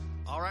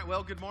All right,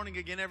 well, good morning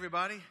again,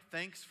 everybody.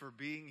 Thanks for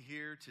being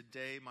here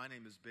today. My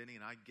name is Benny,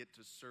 and I get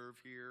to serve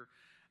here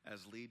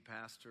as lead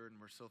pastor, and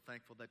we're so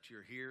thankful that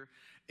you're here.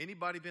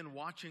 Anybody been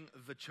watching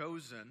The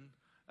Chosen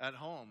at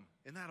home?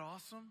 Isn't that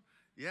awesome?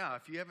 Yeah,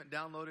 if you haven't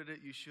downloaded it,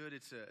 you should.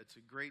 It's a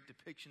great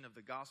depiction of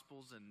the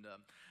Gospels, and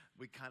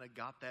we kind of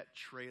got that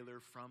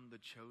trailer from The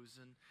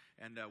Chosen.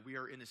 And we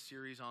are in a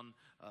series on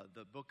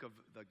the book of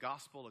the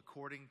Gospel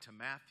according to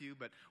Matthew.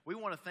 But we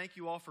want to thank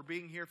you all for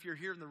being here. If you're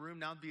here in the room,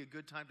 now would be a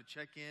good time to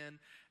check in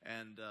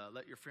and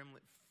let your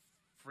family,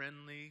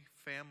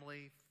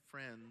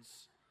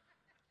 friends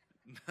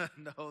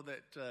know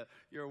that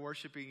you're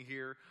worshiping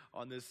here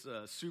on this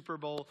Super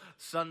Bowl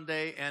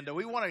Sunday. And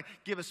we want to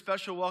give a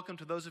special welcome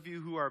to those of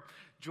you who are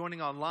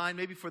joining online,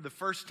 maybe for the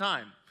first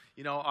time.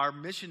 You know, our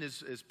mission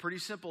is pretty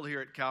simple here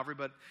at Calvary,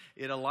 but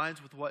it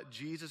aligns with what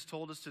Jesus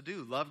told us to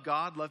do. Love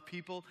God, love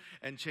people,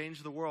 and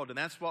change the world. And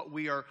that's what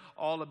we are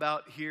all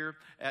about here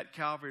at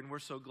Calvary, and we're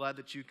so glad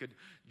that you could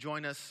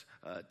join us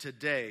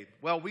today.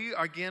 Well, we,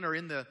 again, are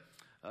in the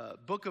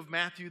book of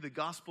Matthew, the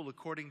Gospel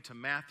according to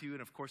Matthew.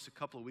 And, of course, a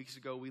couple of weeks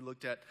ago, we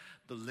looked at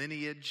the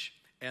lineage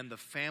and the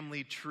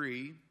family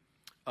tree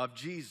of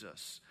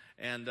Jesus.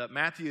 And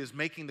Matthew is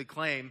making the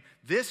claim,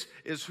 this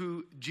is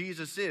who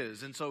Jesus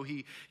is. And so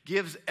he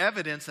gives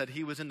evidence that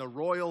he was in the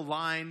royal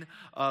line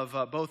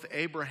of both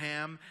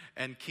Abraham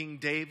and King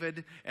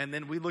David. And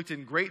then we looked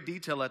in great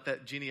detail at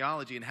that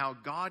genealogy and how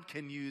God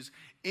can use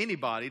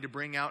anybody to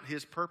bring out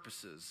his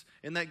purposes.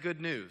 Isn't that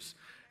good news?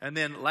 And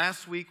then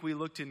last week we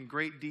looked in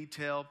great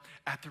detail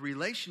at the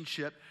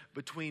relationship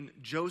between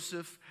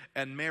Joseph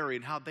and Mary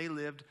and how they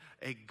lived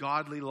a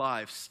godly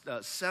life,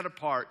 set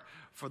apart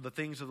for the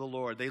things of the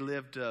Lord. They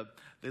lived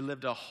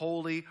a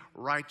holy,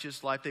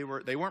 righteous life. They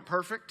weren't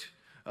perfect,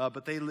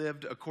 but they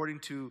lived according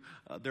to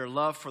their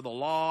love for the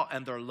law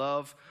and their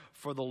love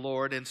for the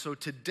Lord. And so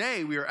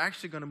today we are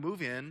actually going to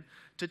move in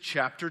to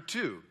chapter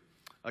 2.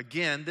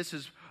 Again, this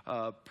is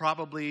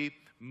probably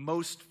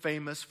most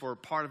famous for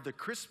part of the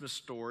Christmas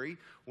story.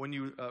 When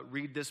you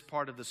read this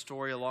part of the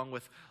story along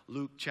with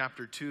Luke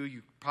chapter 2,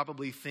 you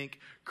probably think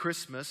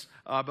Christmas.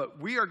 But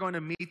we are going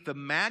to meet the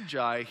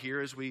Magi here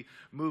as we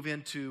move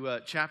into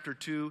chapter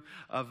 2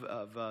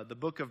 of the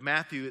book of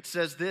Matthew. It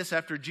says this: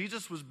 after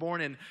Jesus was born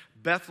in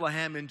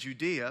Bethlehem in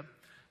Judea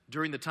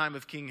during the time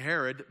of King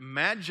Herod,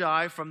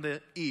 Magi from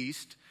the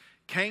east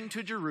came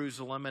to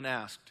Jerusalem and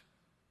asked,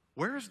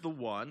 "Where is the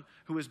one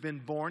who has been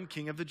born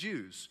King of the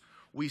Jews?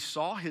 We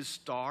saw his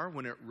star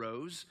when it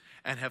rose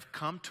and have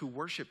come to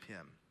worship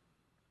him."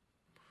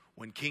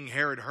 When King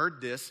Herod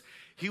heard this,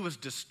 he was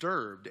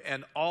disturbed,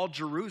 and all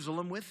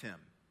Jerusalem with him.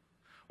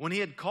 When he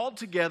had called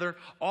together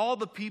all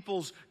the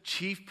people's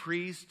chief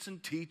priests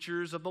and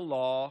teachers of the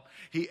law,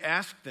 he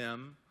asked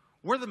them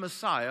where the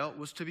Messiah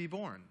was to be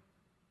born.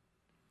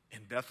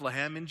 "In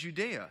Bethlehem in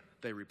Judea,"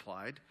 they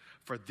replied,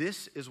 "for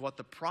this is what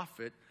the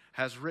prophet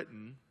has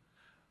written.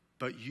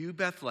 But you,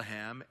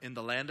 Bethlehem, in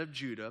the land of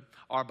Judah,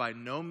 are by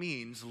no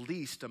means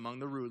least among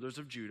the rulers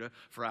of Judah,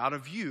 for out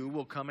of you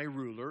will come a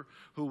ruler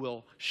who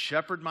will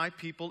shepherd my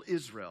people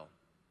Israel."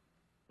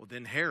 Well,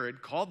 then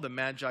Herod called the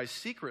Magi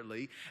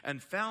secretly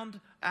and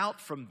found out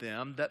from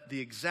them that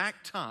the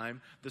exact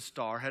time the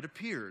star had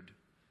appeared.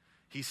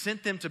 He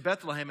sent them to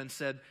Bethlehem and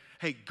said,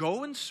 "Hey,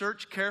 go and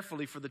search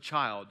carefully for the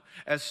child.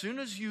 As soon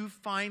as you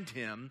find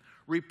him,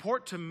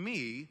 report to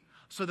me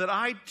so that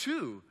I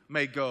too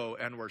may go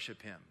and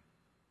worship him."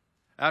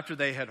 After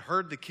they had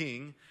heard the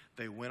king,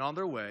 they went on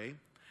their way,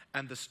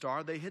 and the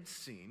star they had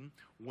seen,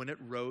 when it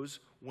rose,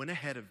 went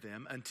ahead of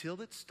them until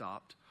it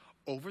stopped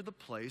over the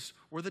place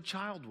where the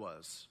child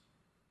was.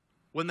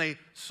 When they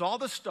saw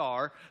the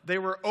star, they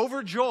were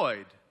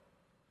overjoyed.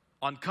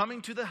 On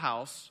coming to the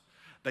house,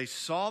 they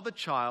saw the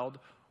child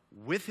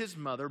with his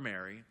mother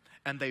Mary,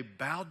 and they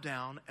bowed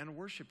down and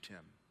worshiped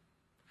him.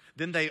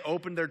 Then they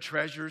opened their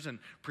treasures and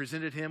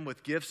presented him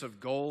with gifts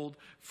of gold,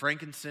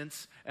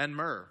 frankincense, and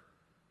myrrh.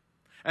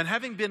 And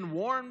having been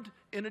warned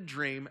in a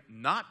dream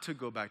not to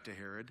go back to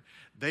Herod,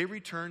 they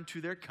returned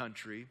to their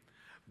country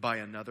by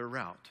another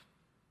route.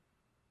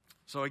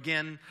 So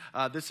again,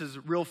 this is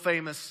real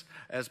famous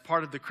as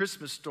part of the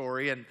Christmas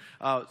story. And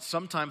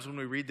sometimes when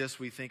we read this,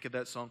 we think of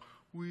that song,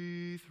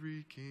 "We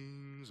three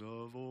kings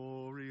of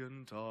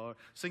Orient are."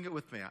 Sing it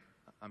with me.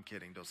 I'm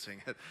kidding, don't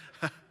sing it.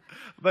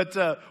 But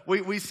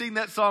we sing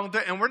that song,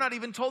 and we're not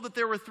even told that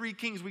there were three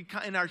kings.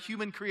 In our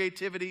human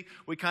creativity,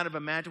 we kind of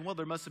imagine, well,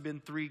 there must have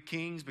been three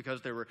kings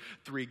because there were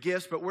three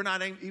gifts, but we're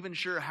not even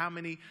sure how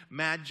many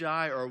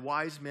magi or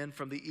wise men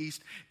from the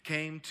east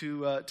came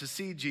to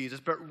see Jesus.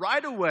 But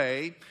right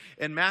away,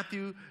 in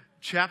Matthew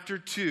chapter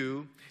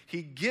 2,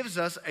 he gives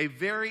us a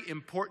very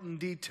important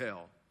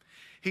detail.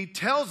 He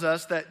tells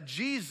us that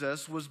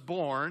Jesus was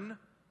born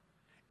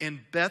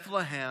in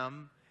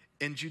Bethlehem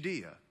in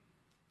Judea.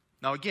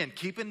 Now again,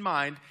 keep in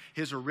mind,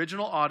 his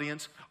original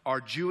audience are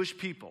Jewish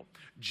people.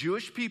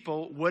 Jewish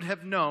people would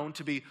have known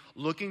to be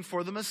looking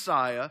for the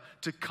Messiah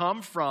to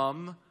come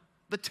from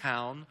the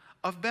town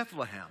of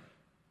Bethlehem.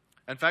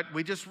 In fact,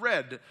 we just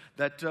read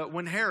that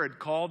when Herod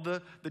called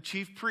the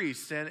chief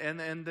priests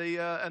and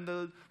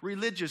the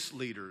religious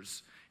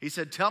leaders, he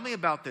said, tell me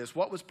about this.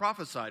 What was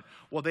prophesied?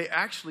 Well, they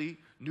actually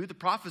knew the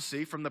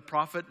prophecy from the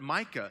prophet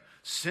Micah.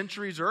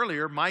 Centuries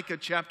earlier, Micah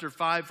chapter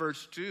 5,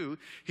 verse 2,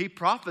 he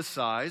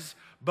prophesies,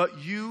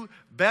 but you,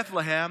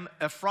 Bethlehem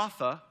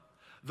Ephrathah,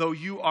 though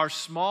you are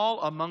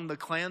small among the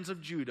clans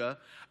of Judah,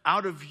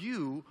 out of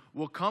you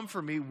will come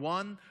for me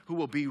one who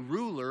will be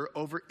ruler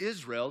over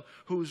Israel,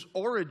 whose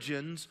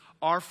origins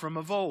are from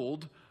of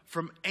old,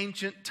 from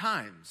ancient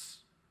times.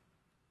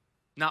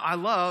 Now, I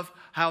love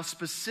how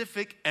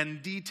specific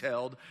and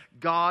detailed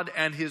God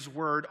and His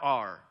Word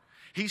are.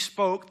 He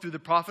spoke through the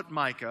prophet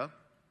Micah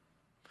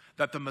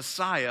that the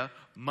Messiah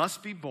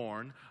must be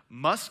born,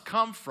 must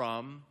come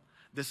from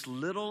this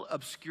little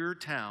obscure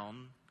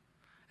town.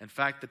 In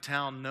fact, the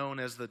town known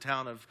as the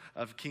town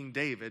of King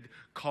David,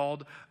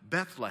 called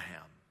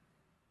Bethlehem.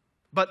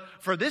 But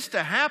for this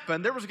to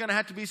happen, there was going to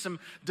have to be some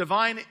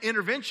divine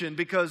intervention,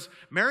 because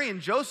Mary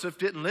and Joseph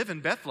didn't live in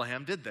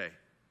Bethlehem, did they?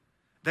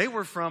 They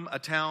were from a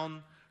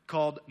town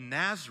called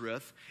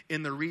Nazareth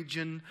in the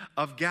region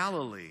of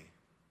Galilee.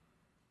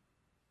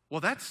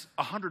 Well, that's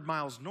 100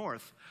 miles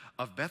north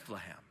of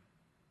Bethlehem.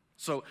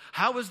 So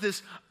how is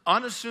this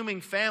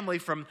unassuming family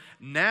from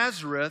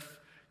Nazareth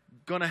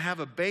going to have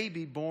a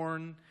baby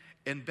born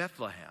in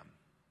Bethlehem?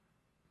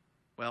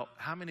 Well,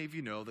 how many of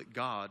you know that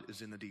God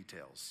is in the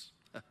details?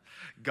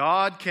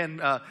 God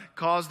can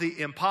cause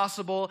the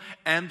impossible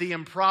and the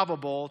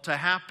improbable to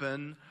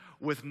happen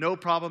with no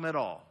problem at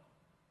all.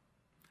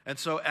 And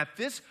so at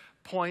this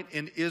point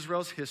in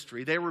Israel's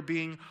history, they were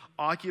being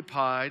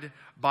occupied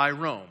by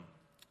Rome.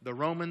 The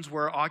Romans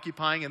were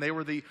occupying, and they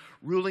were the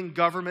ruling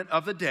government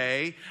of the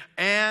day,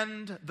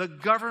 and the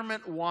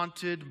government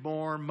wanted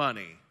more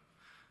money.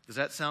 Does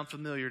that sound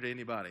familiar to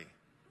anybody?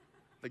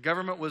 The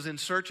government was in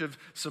search of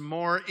some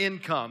more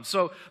income.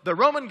 So the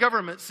Roman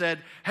government said,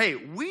 hey,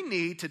 we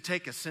need to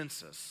take a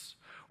census.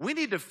 We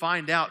need to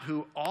find out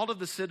who all of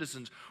the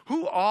citizens,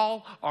 who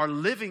all are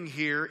living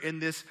here in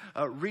this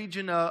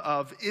region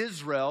of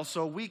Israel,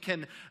 so we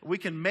can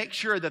make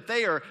sure that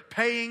they are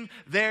paying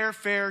their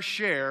fair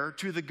share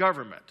to the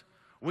government.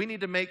 We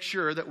need to make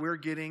sure that we're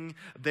getting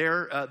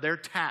their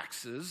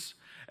taxes.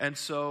 And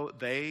so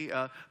they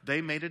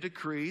made a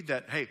decree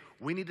that, hey,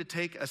 we need to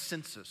take a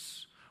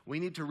census. We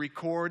need to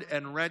record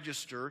and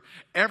register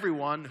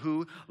everyone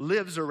who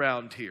lives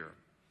around here.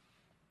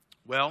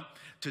 Well,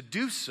 to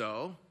do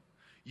so,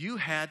 you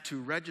had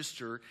to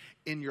register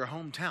in your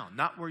hometown,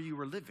 not where you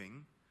were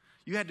living.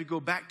 You had to go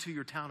back to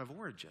your town of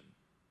origin.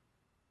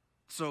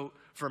 So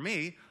for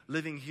me,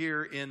 living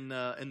here in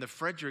the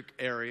Frederick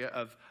area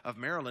of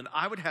Maryland,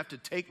 I would have to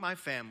take my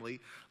family,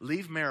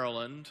 leave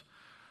Maryland.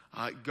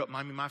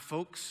 My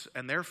folks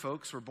and their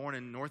folks were born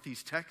in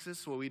Northeast Texas,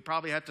 so we'd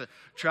probably have to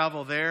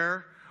travel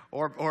there.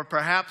 Or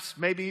perhaps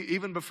maybe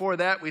even before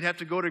that, we'd have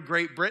to go to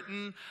Great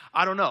Britain.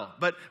 I don't know.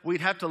 But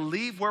we'd have to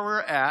leave where we're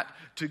at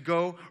to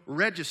go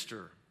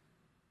register.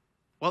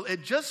 Well,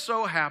 it just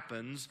so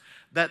happens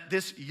that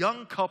this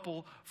young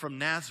couple from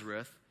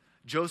Nazareth,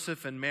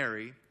 Joseph and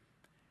Mary,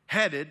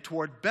 headed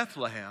toward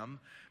Bethlehem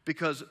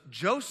because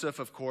Joseph,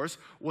 of course,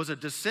 was a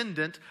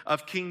descendant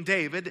of King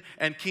David,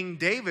 and King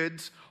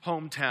David's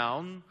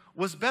hometown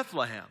was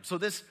Bethlehem. So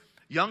this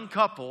young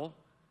couple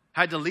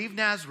had to leave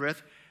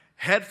Nazareth,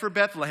 head for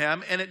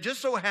Bethlehem, and it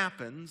just so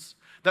happens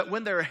that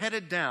when they're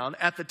headed down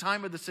at the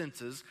time of the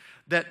census,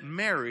 that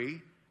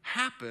Mary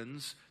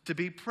happens to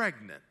be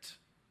pregnant.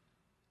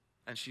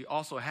 And she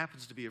also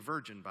happens to be a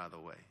virgin, by the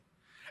way.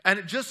 And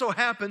it just so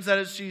happens that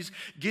as she's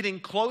getting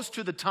close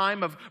to the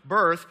time of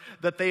birth,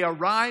 that they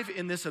arrive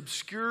in this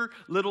obscure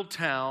little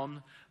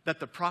town that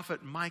the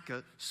prophet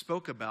Micah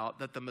spoke about,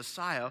 that the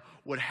Messiah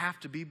would have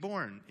to be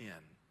born in.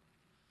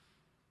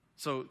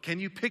 So can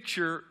you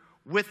picture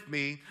with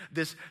me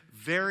this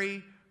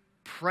very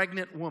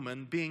pregnant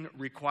woman being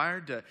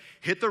required to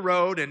hit the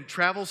road and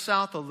travel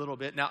south a little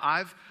bit? Now,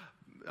 I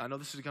know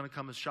this is going to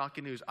come as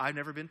shocking news. I've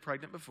never been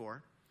pregnant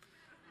before.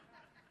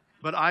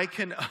 But I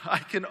can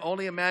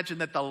only imagine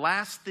that the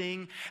last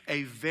thing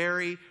a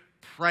very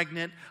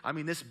pregnant,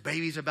 this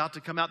baby's about to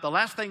come out, the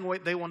last thing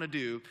they want to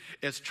do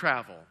is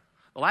travel.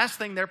 The last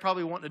thing they're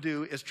probably wanting to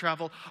do is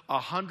travel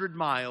 100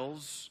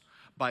 miles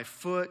by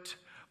foot,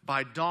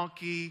 by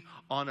donkey,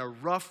 on a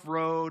rough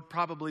road,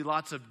 probably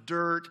lots of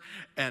dirt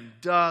and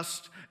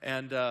dust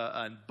and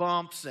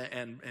bumps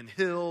and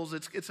hills.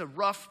 It's a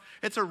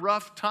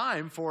rough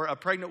time for a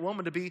pregnant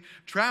woman to be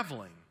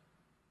traveling.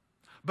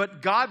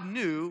 But God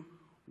knew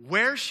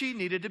where she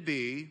needed to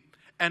be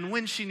and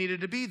when she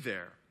needed to be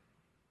there.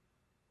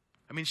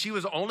 She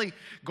was only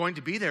going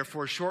to be there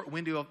for a short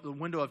window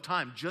of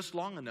time, just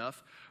long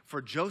enough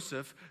for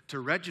Joseph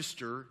to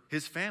register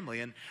his family.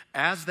 And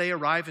as they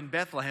arrive in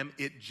Bethlehem,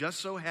 it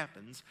just so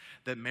happens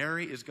that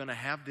Mary is going to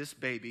have this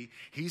baby.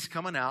 He's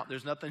coming out.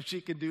 There's nothing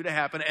she can do to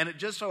happen. And it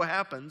just so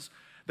happens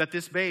that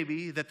this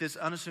baby, that this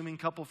unassuming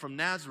couple from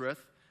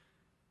Nazareth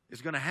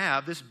is going to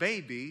have, this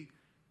baby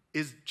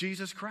is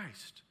Jesus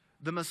Christ,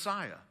 the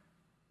Messiah.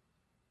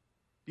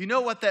 You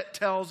know what that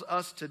tells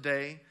us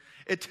today?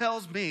 It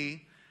tells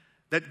me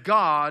that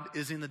God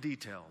is in the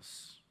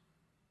details.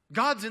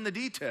 God's in the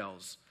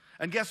details.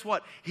 And guess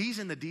what? He's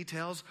in the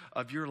details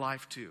of your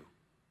life too.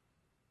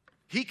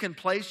 He can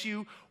place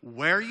you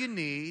where you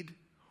need,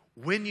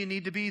 when you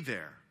need to be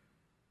there.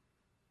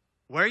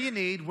 Where you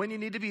need, when you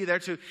need to be there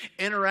to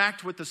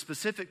interact with the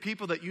specific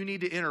people that you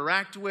need to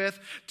interact with,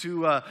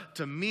 to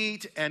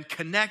meet and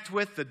connect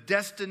with the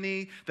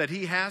destiny that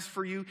He has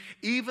for you,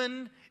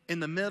 even in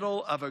the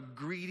middle of a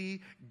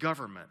greedy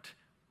government.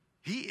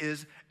 He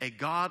is a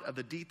God of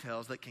the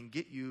details that can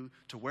get you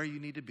to where you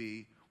need to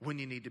be when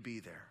you need to be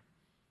there.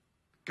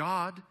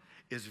 God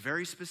is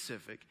very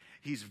specific.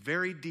 He's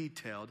very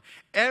detailed.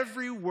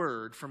 Every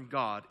word from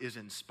God is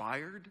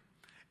inspired.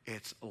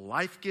 It's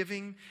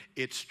life-giving,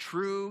 it's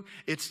true,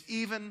 it's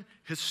even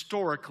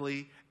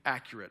historically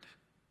accurate.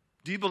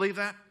 Do you believe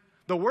that?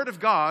 The Word of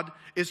God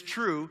is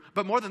true,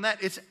 but more than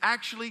that, it's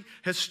actually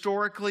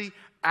historically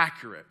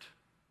accurate.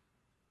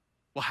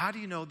 Well, how do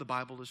you know the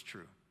Bible is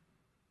true?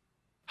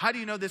 How do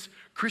you know this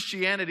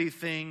Christianity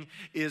thing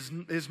is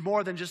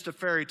more than just a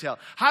fairy tale?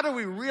 How do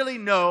we really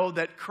know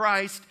that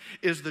Christ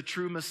is the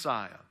true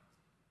Messiah?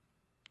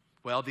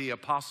 Well, the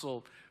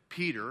Apostle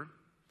Peter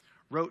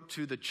wrote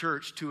to the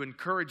church to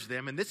encourage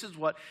them, and this is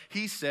what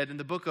he said in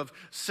the book of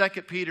 2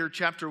 Peter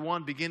chapter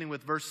 1, beginning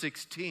with verse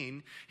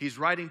 16. He's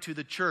writing to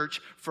the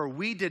church, "For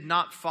we did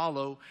not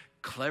follow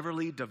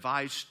cleverly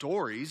devised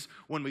stories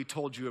when we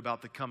told you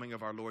about the coming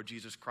of our Lord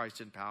Jesus Christ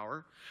in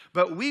power,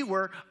 but we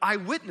were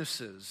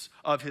eyewitnesses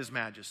of His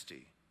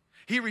majesty.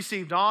 He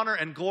received honor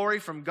and glory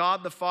from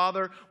God the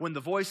Father when the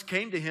voice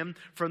came to Him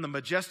from the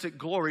majestic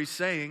glory,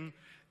 saying,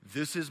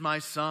 'This is my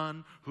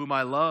Son, whom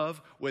I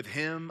love. With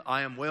Him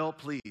I am well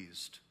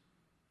pleased.'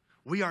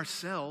 We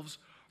ourselves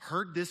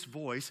heard this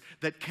voice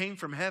that came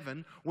from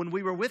heaven when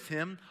we were with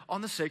Him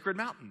on the sacred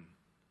mountain.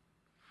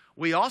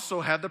 We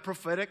also have the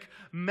prophetic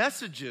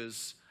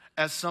messages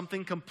as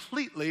something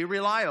completely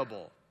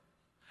reliable.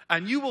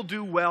 And you will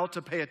do well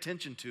to pay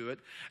attention to it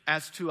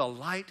as to a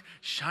light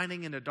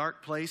shining in a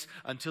dark place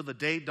until the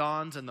day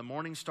dawns and the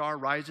morning star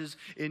rises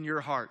in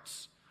your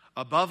hearts.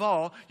 Above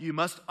all, you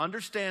must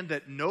understand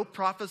that no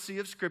prophecy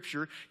of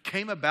Scripture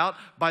came about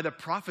by the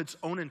prophet's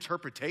own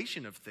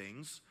interpretation of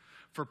things,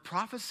 for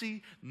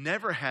prophecy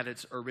never had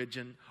its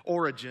origin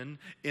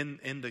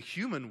in the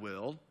human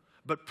will,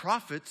 but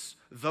prophets,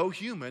 though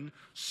human,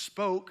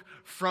 spoke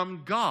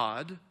from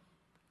God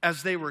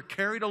as they were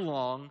carried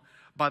along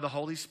by the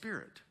Holy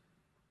Spirit."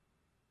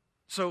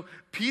 So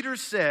Peter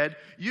said,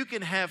 you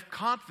can have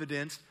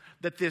confidence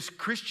that this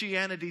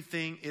Christianity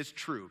thing is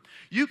true.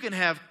 You can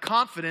have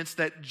confidence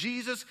that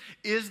Jesus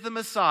is the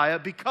Messiah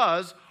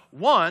because,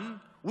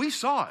 one, we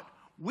saw it.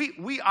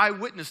 We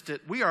eyewitnessed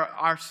it. We are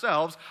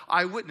ourselves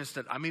eyewitnessed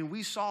it. I mean,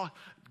 we saw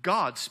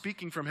God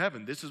speaking from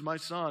heaven. "This is my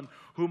Son,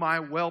 whom I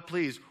well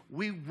please."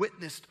 We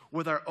witnessed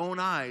with our own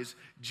eyes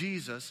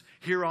Jesus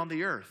here on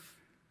the earth.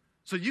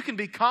 So you can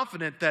be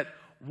confident that,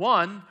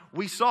 one,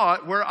 we saw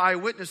it, we're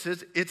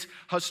eyewitnesses, it's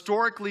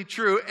historically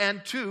true,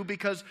 and two,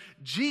 because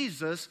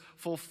Jesus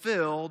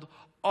fulfilled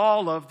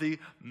all of the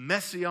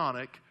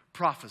messianic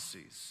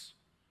prophecies.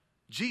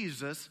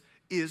 Jesus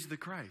is the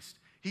Christ.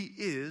 He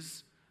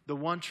is the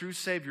one true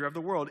Savior of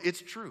the world.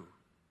 It's true.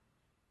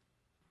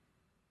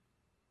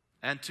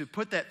 And to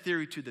put that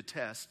theory to the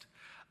test,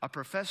 a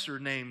professor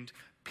named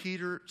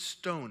Peter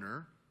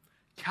Stoner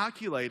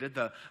calculated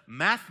the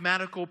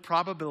mathematical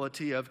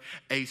probability of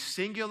a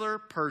singular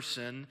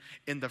person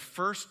in the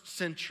first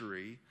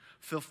century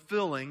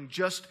fulfilling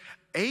just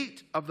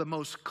 8 of the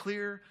most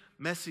clear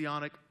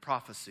messianic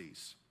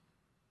prophecies.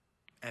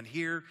 And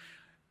here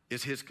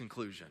is his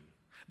conclusion.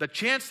 The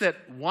chance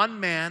that one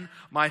man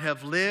might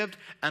have lived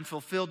and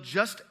fulfilled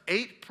just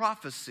 8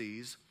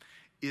 prophecies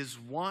is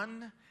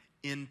 1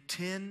 in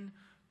 10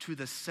 to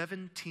the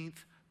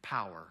 17th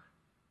power.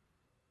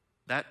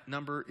 That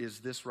number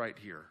is this right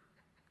here.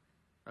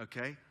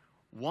 Okay?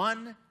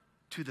 1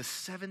 to the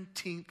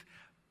 17th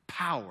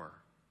power.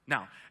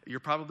 Now, you're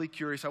probably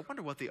curious, I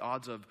wonder what the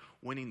odds of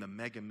winning the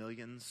Mega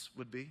Millions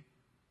would be.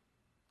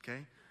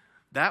 Okay?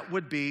 That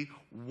would be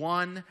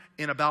 1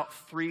 in about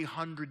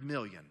 300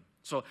 million.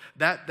 So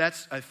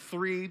that's a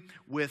 3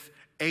 with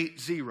 8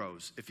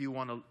 zeros if you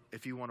want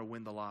to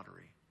win the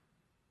lottery.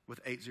 With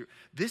 8 zeros.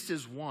 This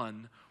is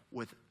 1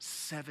 with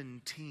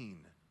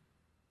 17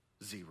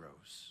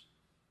 zeros.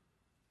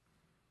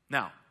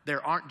 Now,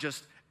 there aren't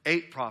just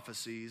 8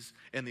 prophecies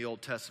in the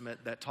Old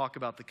Testament that talk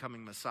about the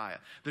coming Messiah.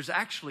 There's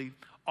actually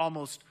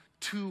almost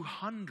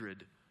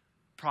 200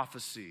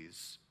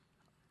 prophecies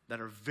that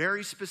are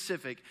very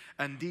specific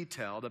and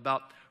detailed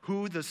about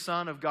who the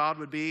Son of God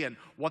would be and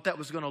what that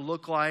was going to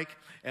look like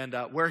and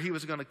where He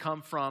was going to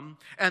come from.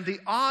 And the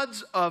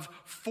odds of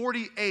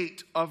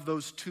 48 of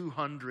those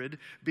 200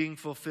 being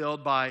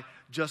fulfilled by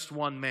just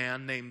one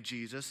man named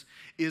Jesus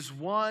is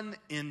 1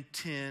 in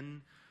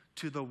 10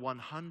 to the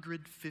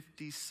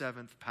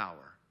 157th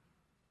power.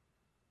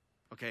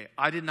 Okay,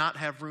 I did not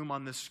have room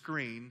on the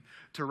screen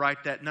to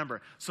write that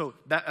number. So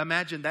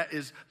imagine that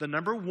is the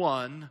number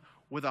 1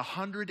 with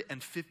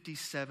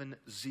 157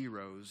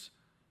 zeros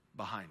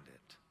behind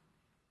it.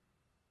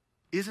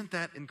 Isn't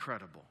that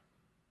incredible?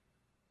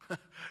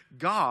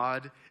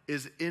 God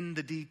is in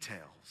the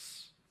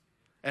details.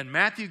 And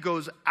Matthew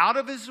goes out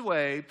of his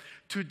way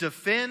to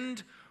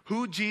defend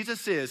who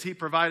Jesus is. He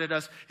provided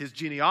us his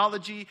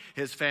genealogy,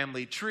 his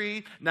family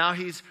tree. Now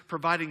he's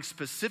providing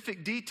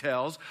specific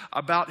details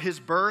about his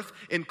birth,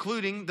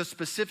 including the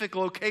specific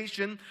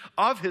location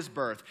of his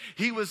birth.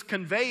 He was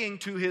conveying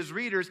to his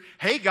readers,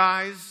 hey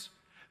guys,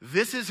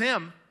 this is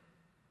him.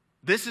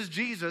 This is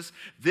Jesus.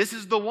 This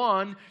is the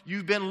one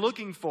you've been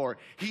looking for.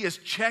 He is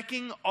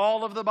checking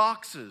all of the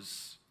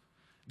boxes.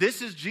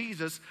 This is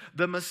Jesus,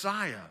 the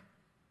Messiah.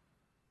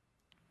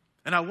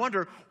 And I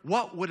wonder,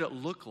 what would it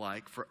look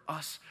like for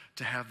us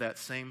to have that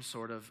same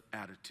sort of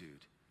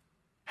attitude?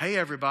 Hey,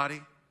 everybody,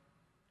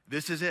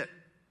 this is it.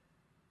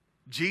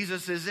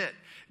 Jesus is it.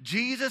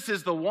 Jesus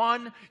is the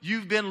one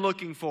you've been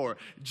looking for.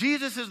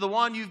 Jesus is the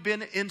one you've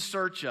been in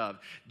search of.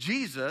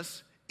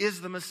 Jesus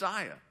is the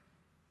Messiah.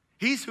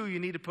 He's who you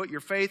need to put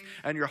your faith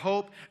and your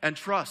hope and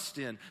trust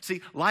in.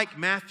 See, like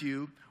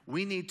Matthew,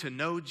 we need to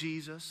know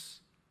Jesus,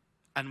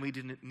 and we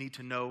need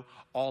to know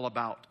all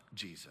about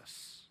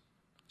Jesus.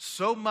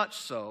 So much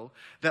so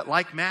that,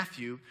 like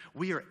Matthew,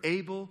 we are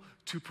able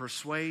to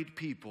persuade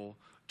people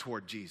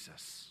toward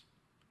Jesus.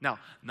 Now,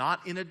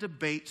 not in a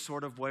debate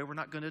sort of way. We're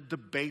not going to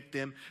debate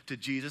them to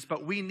Jesus,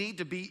 but we need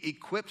to be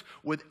equipped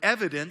with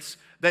evidence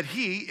that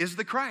he is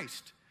the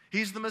Christ.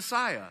 He's the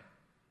Messiah.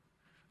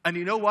 And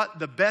you know what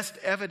the best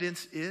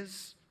evidence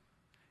is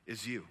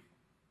you.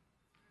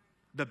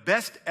 The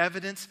best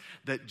evidence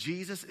that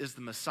Jesus is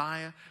the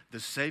Messiah, the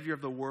Savior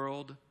of the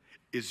world,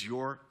 is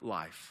your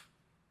life.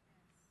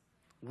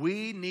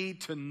 We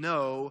need to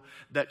know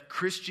that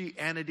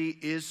Christianity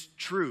is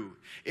true.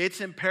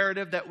 It's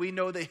imperative that we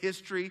know the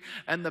history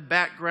and the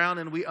background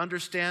and we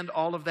understand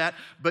all of that.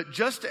 But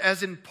just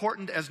as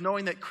important as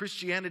knowing that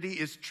Christianity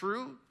is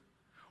true,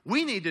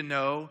 we need to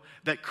know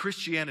that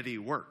Christianity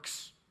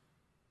works.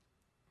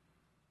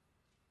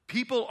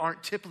 People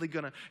aren't typically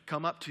going to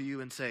come up to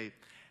you and say,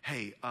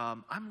 hey,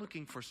 I'm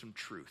looking for some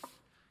truth.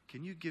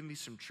 Can you give me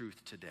some truth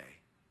today?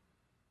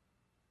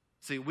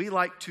 See, we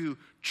like to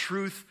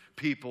truth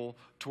people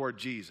toward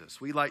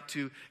Jesus. We like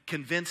to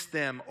convince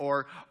them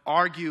or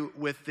argue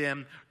with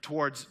them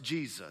towards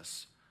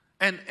Jesus.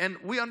 And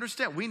we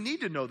understand, we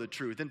need to know the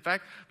truth. In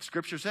fact,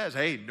 Scripture says,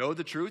 hey, know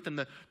the truth and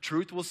the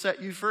truth will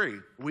set you free.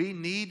 We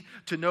need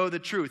to know the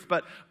truth.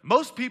 But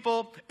most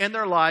people in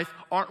their life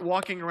aren't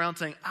walking around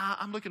saying,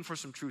 I'm looking for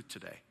some truth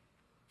today.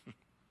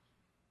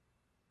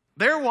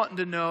 They're wanting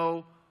to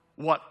know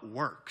what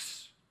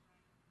works.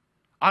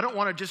 I don't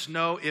want to just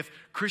know if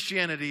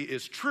Christianity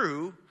is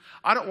true.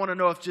 I don't want to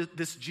know if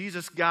this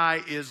Jesus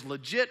guy is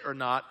legit or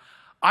not.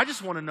 I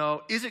just want to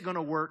know, is it going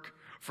to work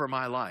for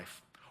my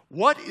life?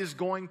 What is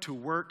going to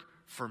work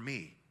for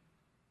me?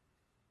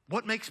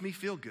 What makes me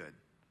feel good?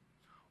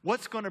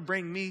 What's going to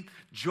bring me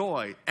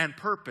joy and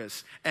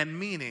purpose and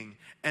meaning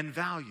and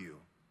value?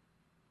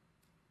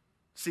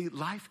 See,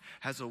 life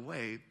has a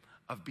way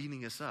of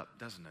beating us up,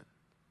 doesn't it?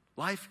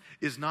 Life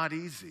is not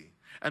easy.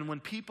 And when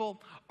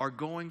people are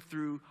going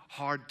through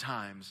hard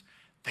times,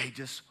 they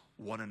just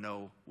want to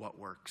know what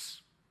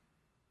works.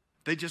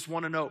 They just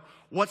want to know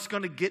what's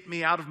going to get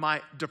me out of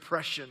my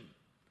depression.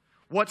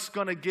 What's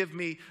going to give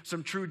me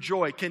some true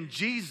joy? Can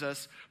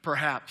Jesus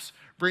perhaps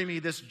bring me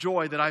this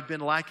joy that I've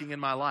been lacking in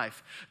my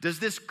life? Does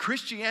this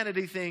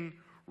Christianity thing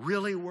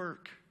really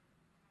work?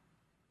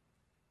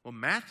 Well,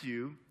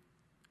 Matthew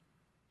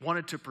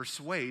wanted to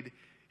persuade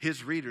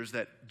his readers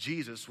that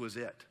Jesus was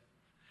it.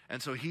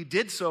 And so he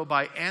did so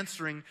by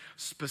answering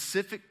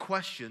specific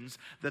questions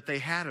that they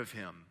had of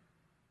him.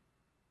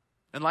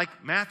 And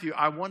like Matthew,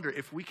 I wonder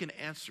if we can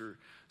answer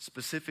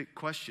specific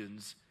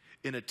questions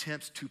in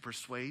attempts to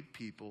persuade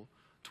people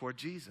toward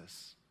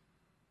Jesus.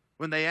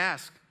 When they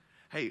ask,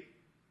 hey,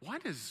 why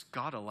does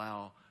God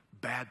allow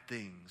bad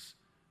things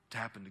to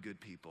happen to good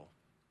people?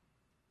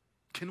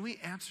 Can we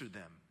answer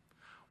them?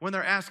 When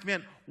they're asked,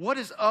 man, what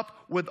is up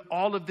with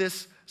all of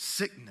this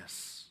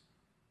sickness?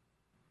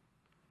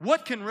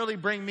 What can really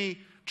bring me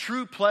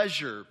true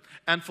pleasure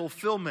and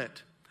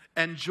fulfillment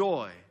and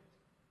joy?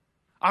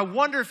 I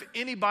wonder if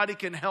anybody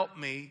can help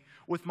me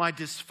with my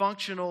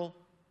dysfunctional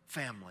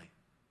family.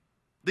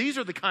 These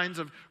are the kinds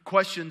of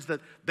questions that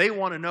they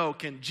want to know.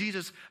 Can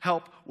Jesus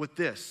help with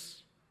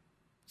this?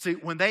 See,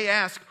 when they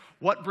ask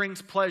what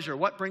brings pleasure,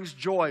 what brings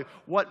joy,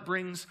 what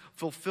brings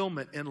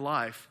fulfillment in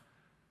life,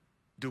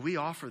 do we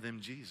offer them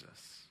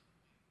Jesus?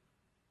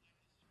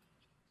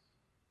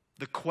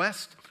 The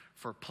quest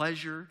for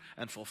pleasure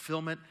and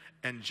fulfillment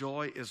and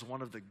joy is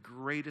one of the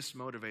greatest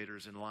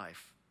motivators in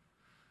life.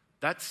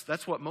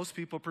 That's what most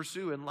people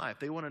pursue in life.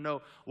 They want to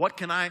know, what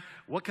can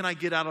I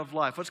get out of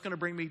life? What's going to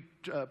bring me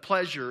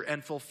pleasure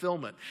and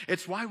fulfillment?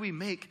 It's why we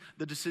make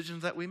the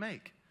decisions that we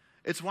make.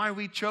 It's why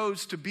we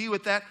chose to be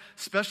with that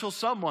special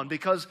someone,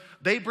 because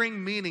they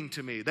bring meaning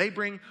to me. They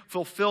bring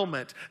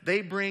fulfillment.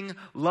 They bring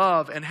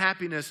love and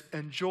happiness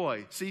and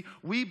joy. See,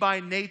 we by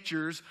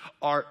natures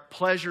are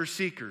pleasure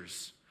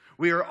seekers.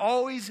 We are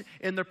always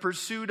in the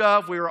pursuit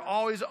of, we are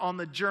always on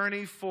the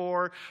journey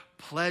for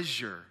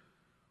pleasure.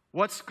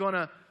 What's going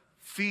to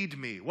feed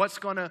me? What's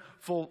going to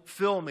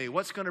fulfill me?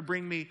 What's going to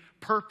bring me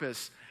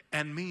purpose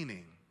and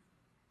meaning?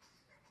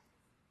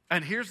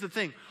 And here's the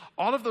thing.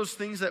 All of those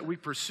things that we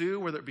pursue,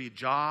 whether it be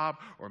job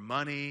or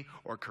money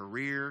or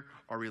career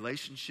or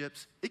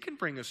relationships, it can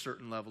bring a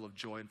certain level of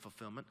joy and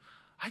fulfillment.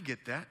 I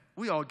get that.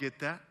 We all get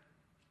that.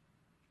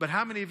 But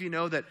how many of you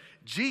know that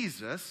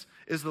Jesus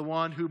is the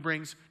one who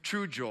brings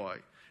true joy?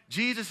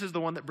 Jesus is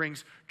the one that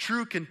brings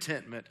true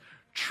contentment,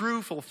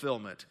 true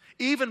fulfillment.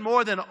 Even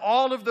more than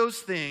all of those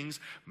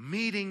things,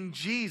 meeting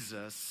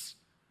Jesus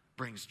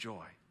brings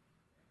joy.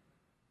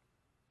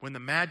 When the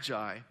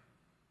Magi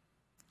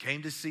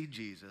came to see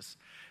Jesus,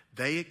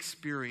 they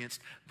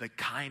experienced the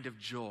kind of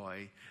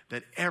joy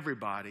that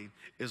everybody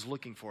is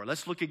looking for.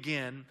 Let's look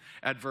again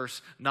at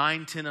verse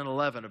 9, 10, and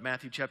 11 of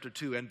Matthew chapter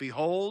 2. And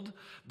behold,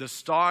 the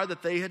star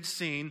that they had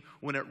seen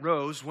when it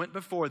rose went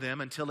before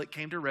them until it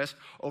came to rest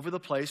over the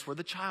place where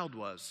the child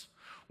was.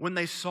 When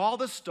they saw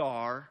the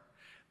star,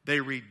 they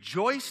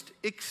rejoiced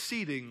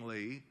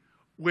exceedingly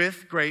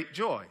with great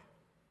joy.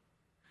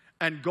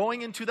 And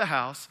going into the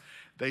house,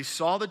 they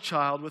saw the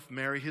child with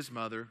Mary his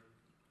mother,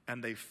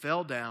 and they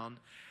fell down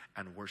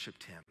and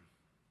worshiped him.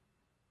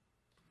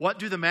 What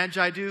do the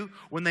Magi do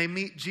when they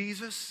meet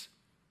Jesus?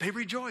 They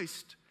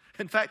rejoiced.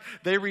 In fact,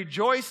 they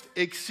rejoiced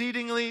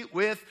exceedingly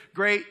with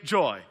great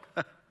joy.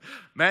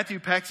 Matthew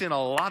packs in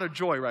a lot of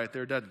joy right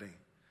there, doesn't he?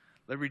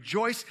 They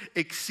rejoiced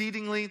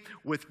exceedingly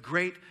with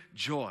great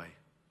joy.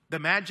 The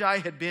Magi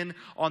had been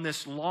on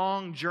this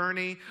long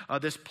journey,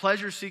 this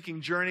pleasure-seeking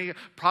journey,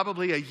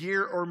 probably a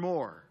year or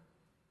more.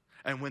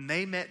 And when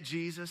they met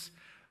Jesus,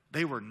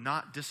 they were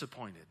not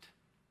disappointed.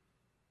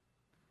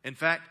 In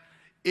fact,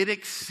 it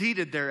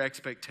exceeded their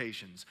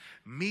expectations.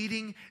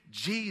 Meeting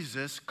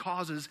Jesus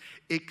causes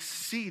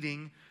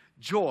exceeding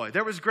joy.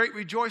 There was great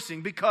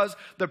rejoicing because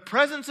the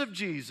presence of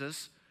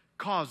Jesus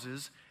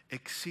causes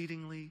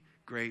exceedingly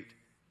great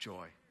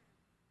joy.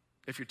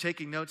 If you're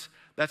taking notes,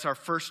 that's our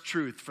first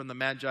truth from the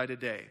Magi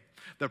today.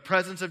 The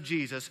presence of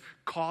Jesus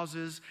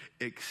causes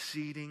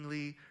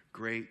exceedingly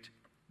great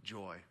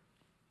joy.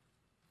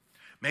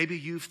 Maybe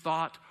you've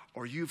thought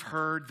or you've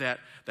heard that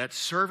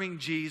serving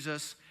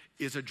Jesus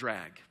is a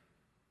drag.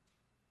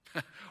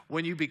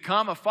 When you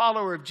become a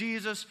follower of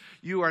Jesus,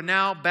 you are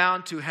now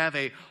bound to have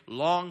a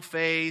long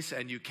face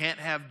and you can't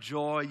have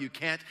joy. You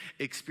can't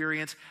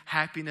experience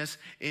happiness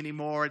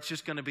anymore. It's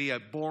just going to be a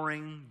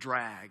boring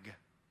drag.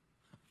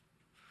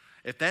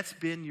 If that's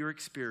been your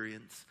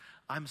experience,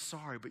 I'm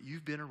sorry, but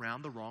you've been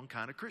around the wrong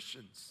kind of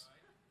Christians.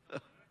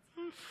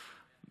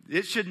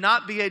 It should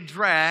not be a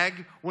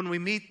drag when we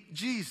meet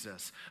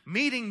Jesus.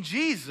 Meeting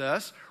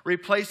Jesus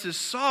replaces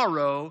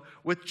sorrow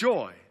with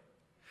joy.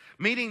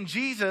 Meeting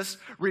Jesus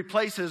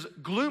replaces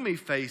gloomy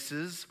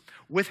faces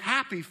with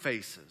happy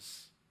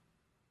faces.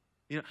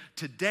 You know,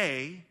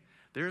 today,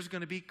 there's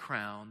going to be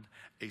crowned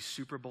a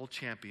Super Bowl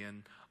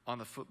champion on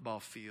the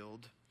football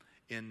field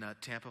in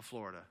Tampa,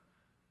 Florida.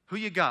 Who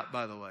you got,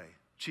 by the way?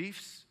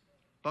 Chiefs?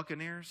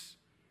 Buccaneers?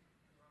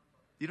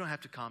 You don't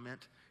have to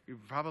comment. You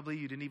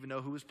didn't even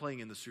know who was playing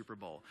in the Super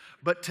Bowl.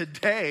 But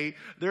today,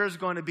 there's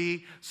going to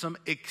be some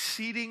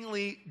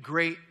exceedingly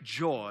great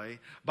joy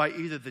by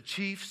either the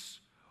Chiefs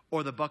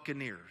or the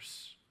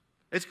Buccaneers.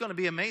 It's going to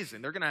be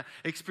amazing. They're going to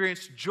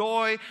experience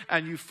joy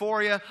and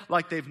euphoria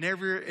like they've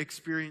never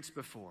experienced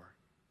before.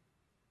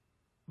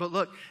 But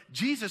look,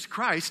 Jesus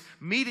Christ,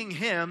 meeting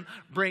him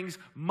brings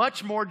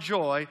much more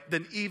joy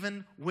than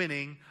even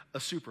winning a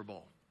Super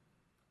Bowl.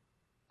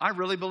 I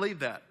really believe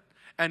that.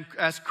 And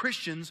as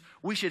Christians,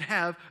 we should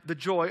have the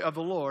joy of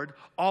the Lord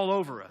all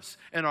over us.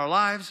 In our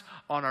lives,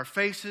 on our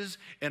faces,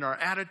 in our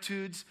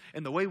attitudes,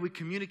 in the way we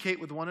communicate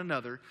with one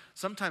another.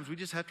 Sometimes we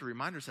just have to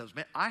remind ourselves,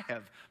 man, I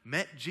have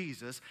met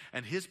Jesus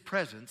and his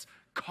presence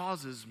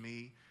causes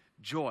me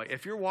joy.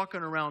 If you're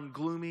walking around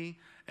gloomy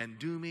and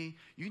doomy,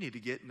 you need to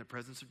get in the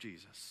presence of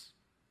Jesus.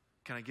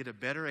 Can I get a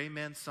better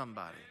amen,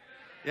 somebody?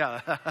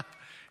 Yeah.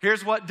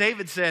 Here's what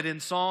David said in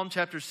Psalm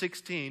chapter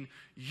 16.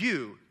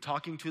 You,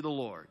 talking to the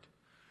Lord,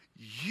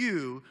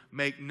 you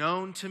make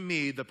known to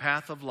me the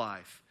path of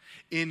life.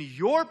 In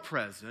your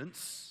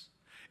presence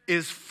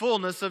is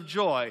fullness of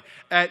joy.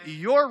 At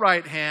your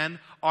right hand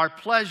are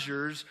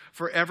pleasures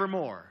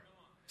forevermore.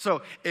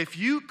 So if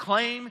you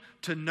claim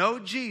to know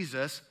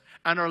Jesus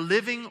and are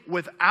living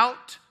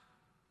without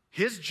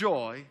his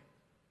joy,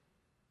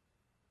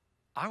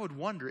 I would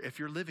wonder if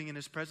you're living in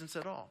his presence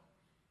at all.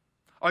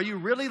 Are you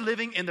really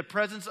living in the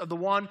presence of the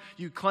one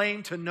you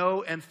claim to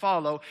know and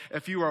follow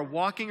if you are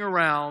walking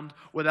around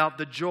without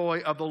the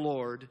joy of the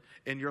Lord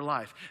in your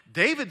life?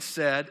 David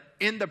said,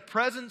 in the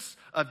presence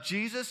of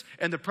Jesus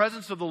and the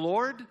presence of the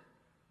Lord,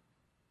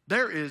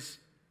 there is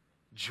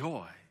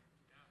joy.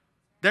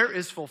 There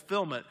is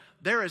fulfillment.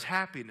 There is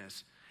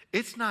happiness.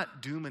 It's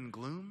not doom and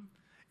gloom.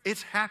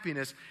 It's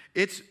happiness.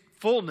 It's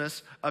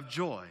fullness of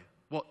joy.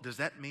 Well, does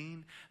that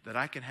mean that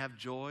I can have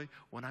joy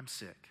when I'm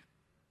sick?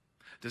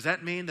 Does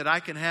that mean that I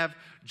can have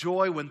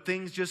joy when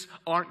things just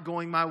aren't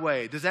going my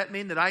way? Does that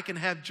mean that I can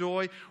have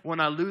joy when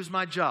I lose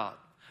my job?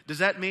 Does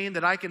that mean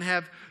that I can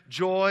have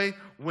joy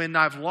when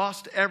I've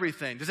lost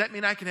everything? Does that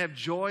mean I can have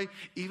joy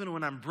even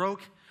when I'm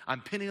broke,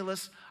 I'm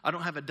penniless, I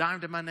don't have a dime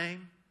to my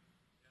name?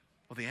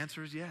 Well, the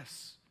answer is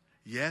yes.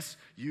 Yes,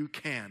 you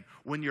can.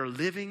 When you're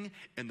living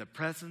in the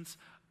presence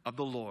of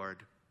the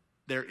Lord,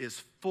 there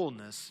is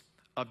fullness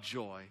of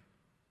joy.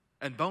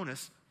 And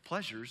bonus,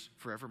 pleasures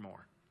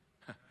forevermore.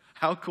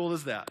 How cool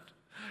is that?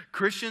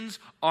 Christians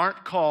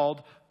aren't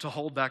called to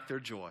hold back their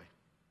joy.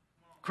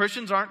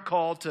 Christians aren't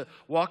called to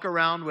walk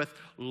around with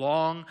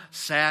long,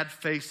 sad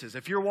faces.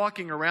 If you're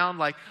walking around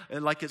like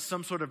it's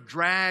some sort of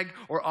drag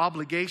or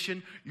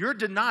obligation, you're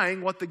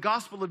denying what the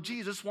gospel of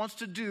Jesus wants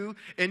to do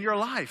in your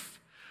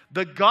life.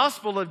 The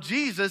gospel of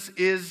Jesus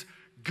is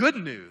good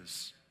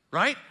news,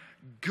 right?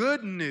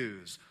 Good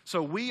news.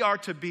 So we are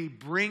to be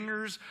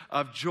bringers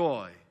of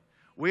joy.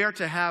 We are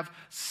to have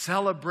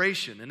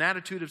celebration, an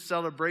attitude of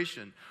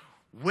celebration.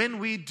 When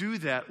we do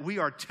that, we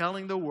are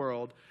telling the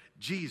world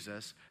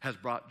Jesus has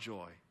brought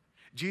joy.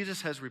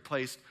 Jesus has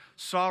replaced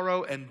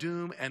sorrow and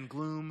doom and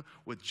gloom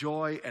with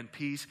joy and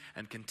peace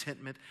and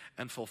contentment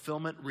and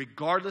fulfillment,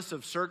 regardless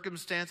of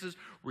circumstances,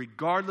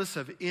 regardless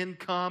of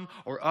income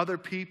or other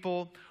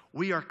people.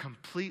 We are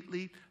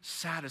completely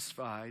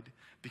satisfied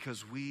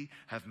because we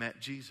have met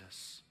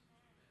Jesus.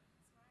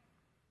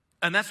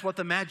 And that's what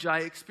the Magi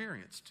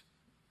experienced.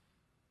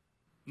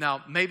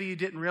 Now, maybe you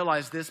didn't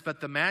realize this, but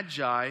the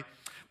Magi,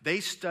 they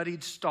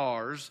studied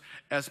stars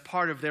as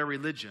part of their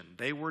religion.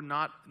 They were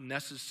not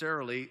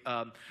necessarily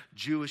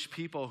Jewish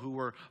people who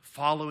were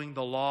following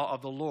the law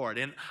of the Lord.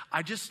 And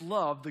I just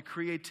love the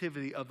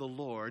creativity of the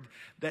Lord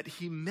that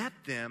He met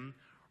them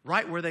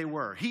right where they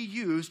were. He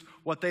used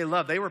what they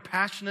loved. They were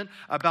passionate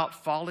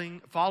about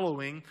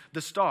following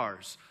the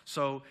stars.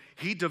 So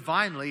He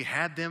divinely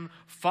had them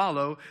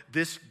follow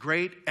this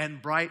great and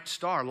bright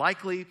star.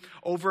 Likely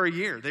over a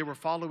year, they were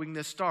following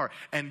this star.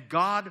 And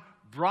God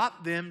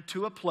brought them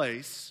to a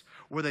place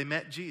where they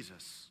met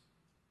Jesus.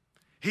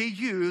 He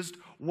used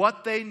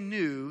what they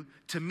knew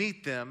to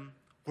meet them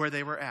where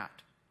they were at.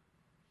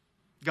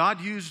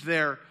 God used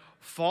their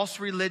false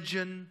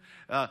religion,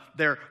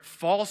 their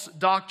false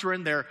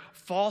doctrine, their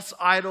false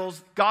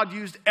idols. God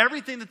used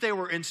everything that they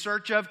were in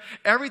search of,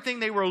 everything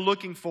they were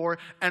looking for,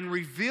 and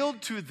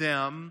revealed to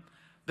them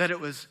that it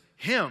was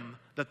Him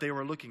that they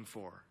were looking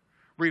for.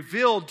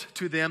 Revealed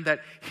to them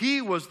that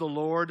He was the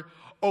Lord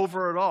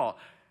over it all.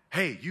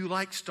 Hey, you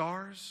like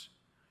stars?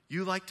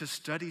 You like to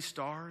study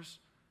stars?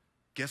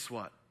 Guess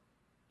what?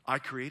 I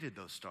created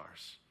those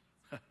stars.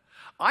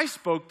 I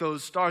spoke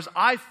those stars.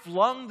 I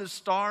flung the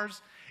stars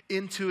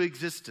into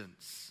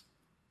existence.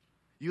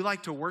 You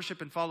like to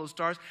worship and follow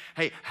stars?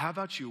 Hey, how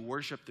about you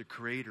worship the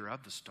creator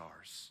of the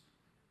stars?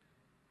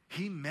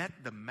 He met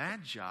the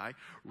Magi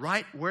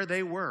right where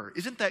they were.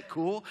 Isn't that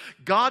cool?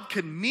 God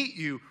can meet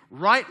you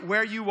right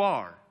where you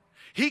are.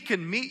 He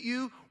can meet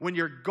you when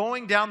you're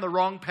going down the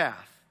wrong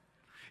path.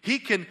 He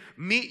can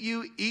meet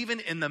you even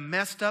in the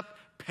messed up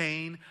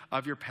pain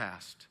of your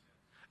past.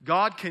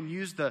 God can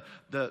use the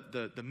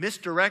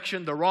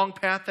misdirection, the wrong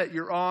path that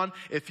you're on.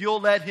 If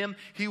you'll let Him,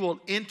 He will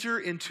enter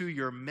into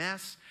your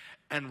mess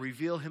and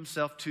reveal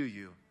Himself to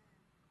you.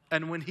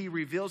 And when He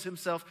reveals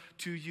Himself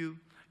to you,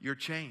 you're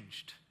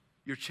changed.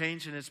 You're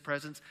changed in His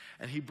presence,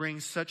 and He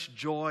brings such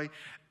joy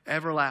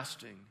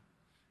everlasting.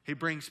 He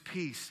brings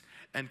peace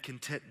and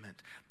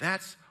contentment.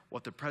 That's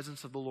what the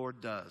presence of the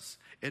Lord does.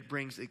 It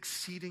brings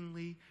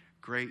exceedingly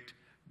great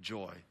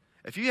joy.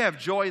 If you have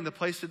joy in the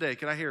place today,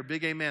 can I hear a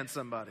big amen,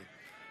 somebody?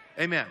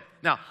 Amen.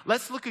 Now,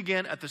 let's look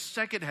again at the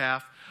second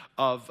half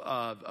of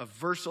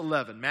verse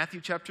 11.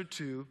 Matthew chapter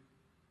 2,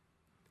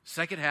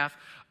 second half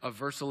of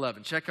verse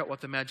 11. Check out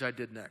what the Magi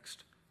did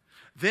next.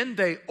 Then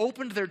they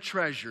opened their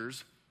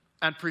treasures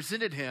and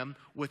presented Him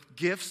with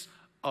gifts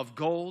of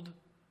gold,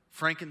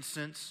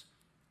 frankincense,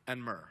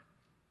 and myrrh.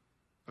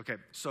 Okay,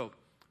 so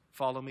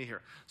follow me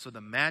here. So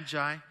the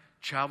Magi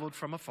traveled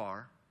from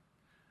afar.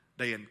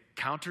 They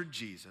encountered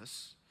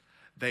Jesus.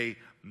 They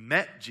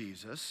met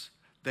Jesus.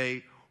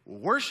 They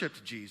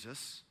worshiped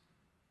Jesus.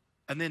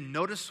 And then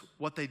notice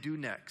what they do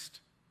next.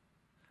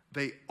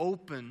 They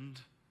opened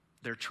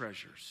their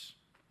treasures.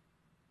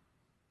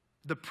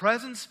 The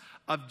presence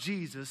of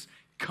Jesus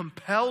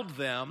compelled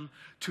them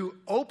to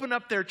open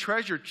up their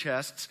treasure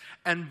chests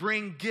and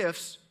bring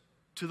gifts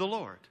to the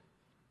Lord.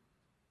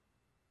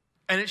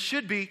 And it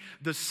should be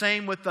the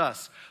same with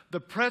us. The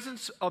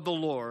presence of the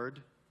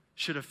Lord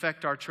should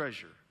affect our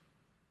treasure.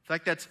 In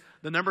fact, that's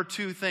the number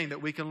 2 thing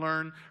that we can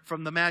learn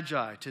from the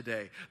Magi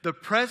today. The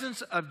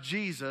presence of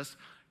Jesus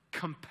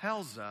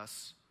compels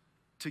us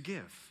to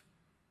give.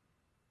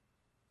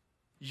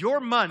 Your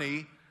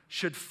money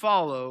should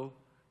follow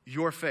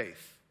your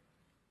faith.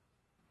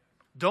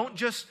 Don't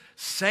just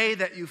say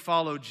that you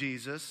follow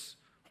Jesus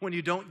when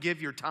you don't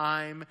give your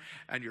time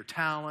and your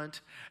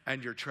talent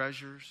and your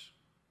treasures.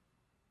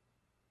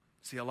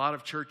 See, a lot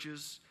of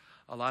churches,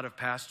 a lot of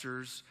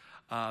pastors,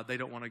 they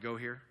don't want to go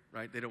here,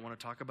 right? They don't want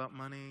to talk about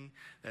money.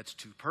 That's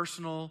too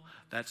personal.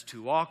 That's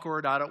too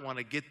awkward. I don't want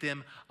to get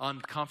them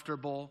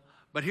uncomfortable.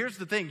 But here's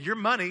the thing. Your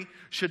money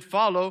should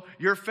follow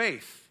your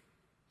faith.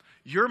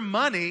 Your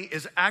money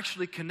is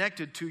actually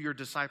connected to your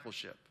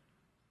discipleship.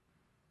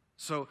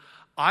 So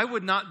I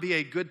would not be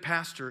a good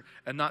pastor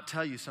and not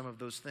tell you some of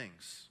those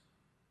things.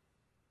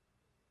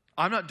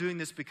 I'm not doing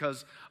this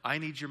because I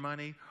need your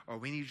money or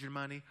we need your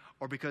money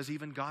or because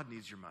even God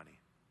needs your money.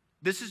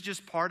 This is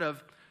just part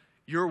of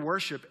your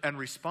worship and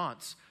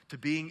response to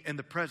being in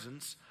the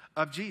presence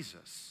of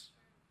Jesus.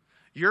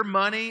 Your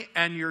money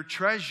and your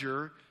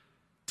treasure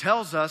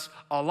tells us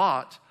a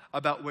lot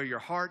about where your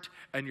heart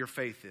and your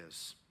faith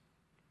is.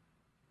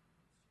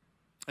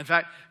 In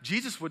fact,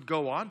 Jesus would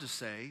go on to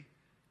say,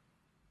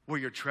 where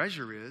your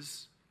treasure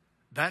is,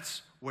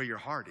 that's where your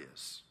heart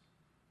is.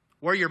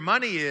 Where your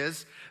money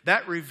is,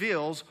 that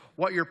reveals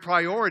what your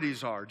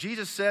priorities are.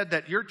 Jesus said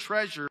that your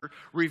treasure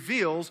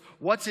reveals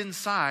what's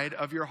inside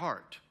of your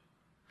heart.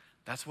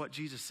 That's what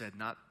Jesus said,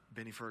 not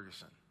Benny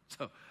Ferguson.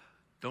 So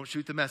don't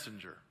shoot the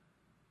messenger.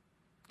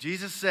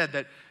 Jesus said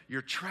that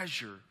your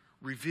treasure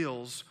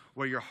reveals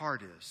where your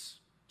heart is.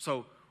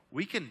 So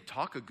we can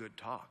talk a good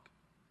talk.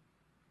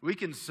 We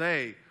can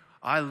say,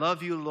 I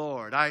love you,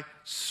 Lord. I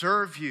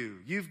serve you.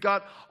 You've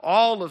got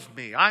all of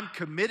me. I'm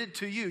committed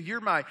to you.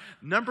 You're my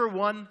number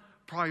one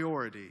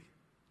priority.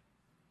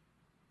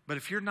 But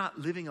if you're not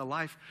living a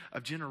life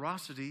of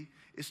generosity,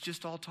 it's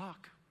just all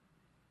talk.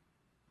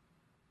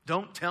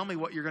 Don't tell me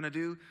what you're going to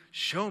do.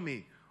 Show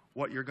me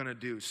what you're going to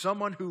do.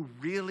 Someone who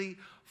really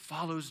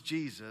follows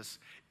Jesus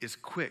is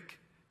quick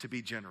to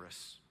be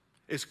generous,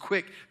 is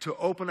quick to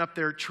open up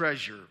their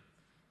treasure.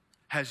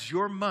 Has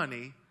your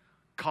money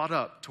caught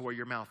up to where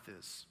your mouth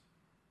is?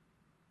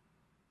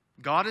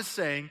 God is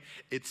saying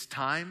it's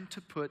time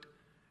to put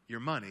your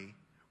money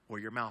where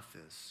your mouth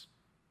is.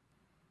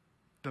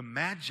 The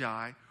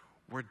Magi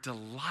were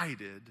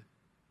delighted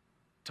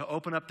to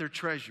open up their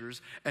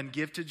treasures and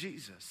give to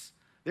Jesus.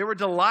 They were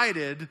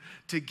delighted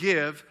to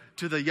give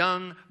to the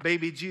young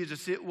baby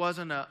Jesus. It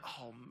wasn't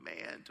oh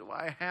man, do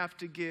I have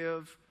to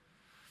give?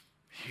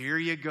 Here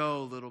you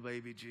go, little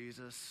baby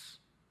Jesus.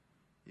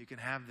 You can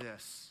have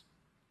this.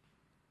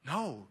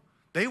 No,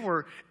 they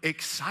were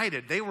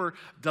excited. They were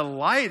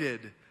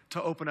delighted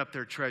to open up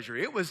their treasure.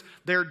 It was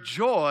their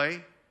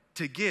joy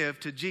to give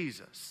to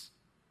Jesus.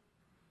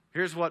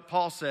 Here's what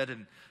Paul said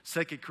in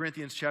 2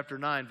 Corinthians chapter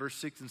 9, verse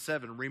 6 and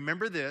 7.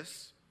 Remember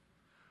this,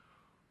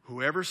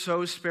 whoever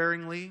sows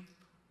sparingly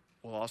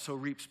will also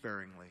reap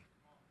sparingly.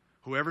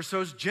 Whoever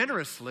sows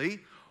generously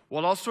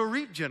will also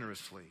reap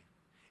generously.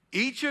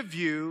 Each of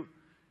you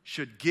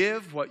should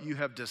give what you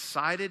have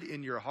decided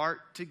in your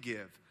heart to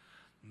give,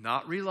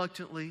 not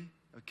reluctantly,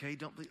 okay?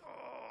 Don't be,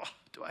 oh,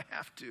 do I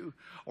have to?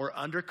 Or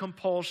under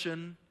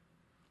compulsion,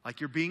 like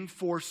you're being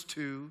forced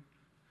to.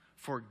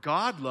 For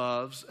God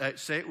loves,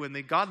 say it with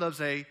me, God loves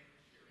a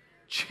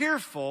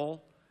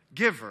cheerful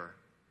giver.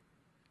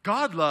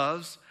 God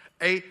loves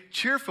a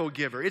cheerful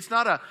giver. It's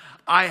not a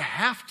I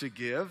have to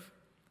give.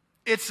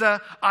 It's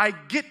a I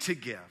get to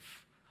give.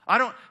 I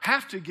don't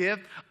have to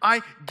give.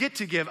 I get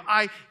to give.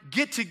 I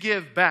get to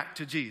give back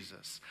to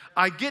Jesus.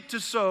 I get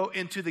to sow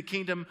into the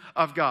kingdom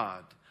of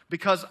God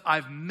because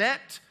I've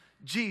met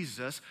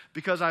Jesus,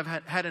 because I've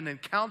had an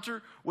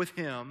encounter with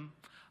Him.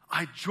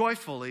 I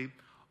joyfully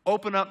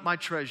open up my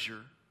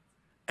treasure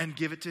and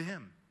give it to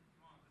Him.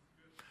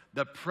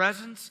 The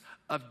presence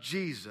of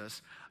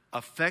Jesus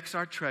affects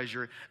our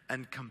treasure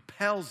and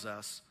compels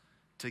us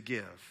to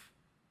give.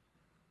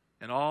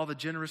 And all the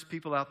generous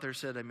people out there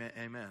said amen,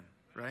 amen,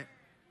 right?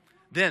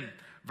 Then,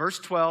 verse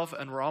 12,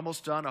 and we're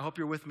almost done. I hope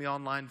you're with me,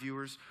 online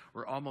viewers.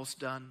 We're almost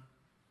done.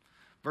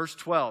 Verse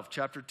 12,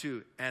 chapter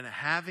 2. And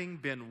having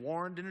been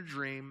warned in a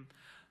dream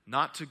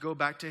not to go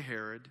back to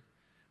Herod,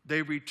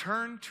 they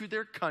returned to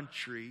their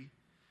country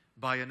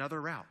by another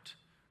route.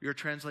 Your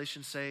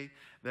translation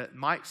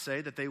might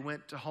say that they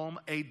went to home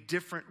a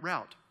different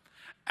route.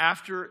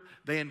 After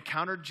they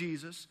encountered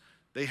Jesus,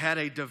 they had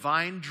a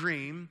divine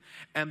dream,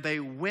 and they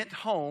went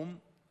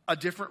home a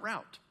different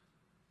route.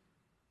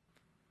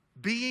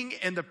 Being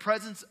in the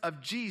presence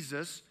of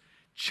Jesus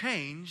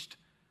changed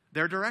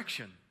their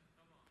direction.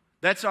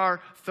 That's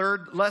our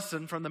third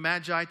lesson from the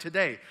Magi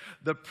today.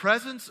 The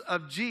presence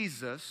of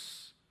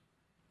Jesus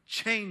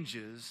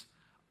changes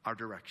our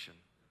direction.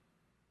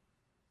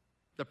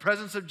 The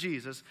presence of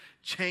Jesus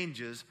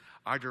changes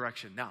our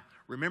direction. Now,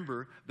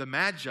 remember, the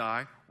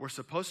Magi were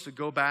supposed to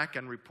go back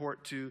and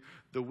report to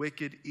the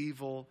wicked,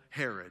 evil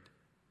Herod.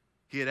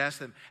 He had asked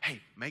them, hey,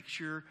 make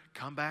sure,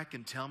 come back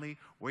and tell me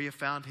where you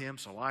found him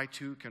so I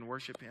too can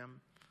worship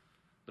him.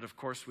 But of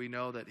course, we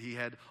know that he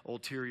had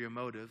ulterior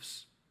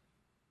motives.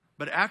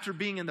 But after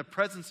being in the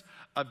presence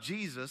of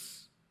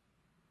Jesus,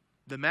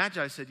 the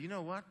Magi said, you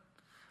know what?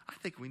 I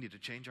think we need to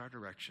change our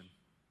direction.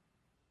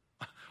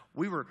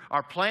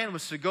 Our plan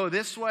was to go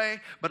this way,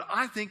 but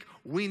I think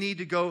we need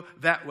to go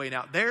that way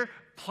now. Their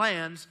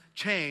plans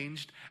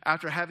changed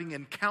after having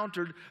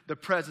encountered the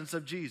presence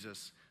of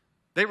Jesus.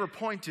 They were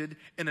pointed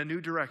in a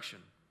new direction.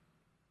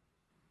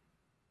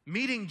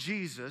 Meeting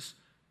Jesus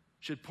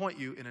should point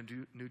you in a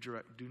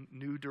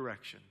new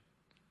direction.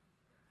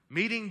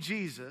 Meeting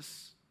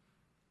Jesus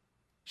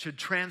should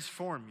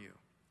transform you.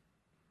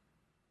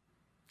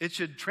 It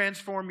should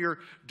transform your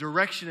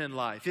direction in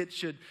life. It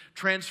should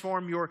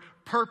transform your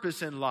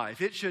purpose in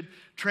life. It should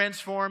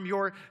transform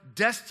your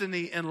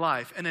destiny in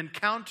life. An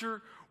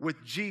encounter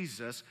with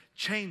Jesus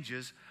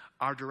changes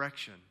our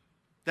direction.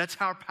 That's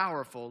how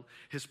powerful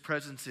His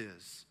presence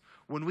is.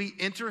 When we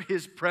enter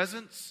His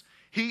presence,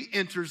 He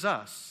enters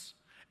us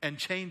and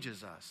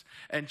changes us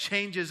and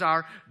changes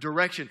our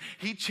direction.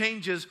 He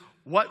changes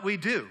what we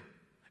do.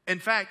 In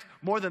fact,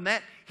 more than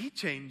that, He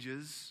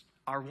changes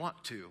our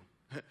want to.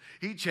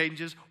 He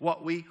changes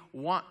what we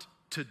want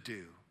to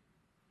do.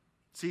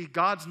 See,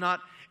 God's not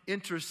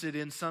interested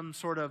in some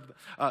sort of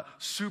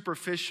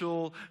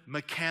superficial,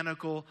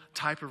 mechanical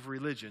type of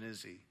religion,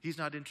 is He? He's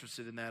not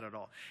interested in that at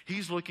all.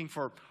 He's looking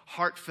for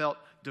heartfelt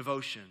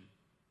devotion.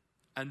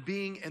 And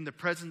being in the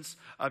presence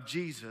of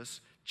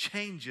Jesus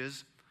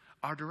changes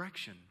our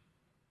direction.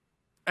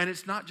 And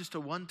it's not just a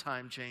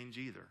one-time change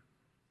either.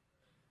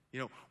 You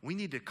know, we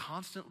need to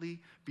constantly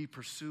be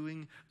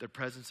pursuing the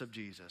presence of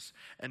Jesus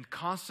and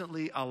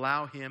constantly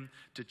allow Him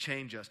to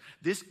change us.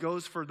 This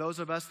goes for those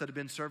of us that have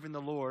been serving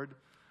the Lord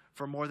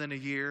for more than a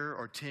year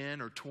or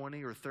 10 or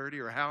 20 or 30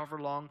 or however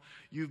long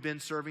you've been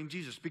serving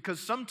Jesus.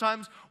 Because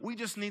sometimes we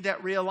just need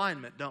that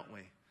realignment, don't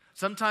we?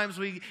 Sometimes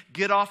we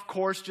get off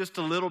course just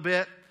a little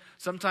bit.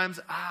 Sometimes,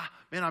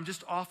 I'm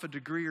just off a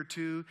degree or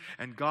two,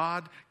 and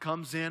God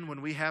comes in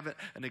when we have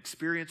an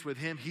experience with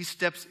Him. He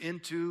steps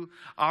into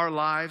our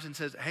lives and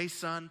says, hey,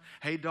 son,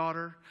 hey,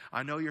 daughter,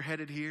 I know you're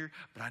headed here,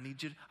 but I need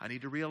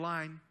to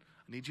realign.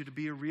 I need you to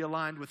be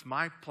realigned with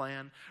my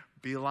plan,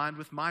 be aligned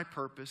with my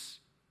purpose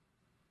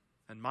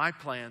and my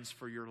plans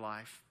for your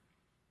life.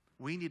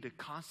 We need to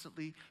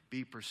constantly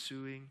be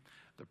pursuing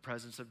the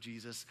presence of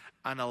Jesus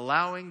and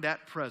allowing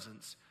that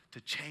presence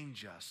to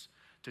change us,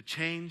 to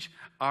change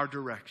our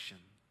direction.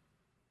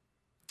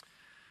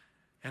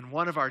 And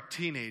one of our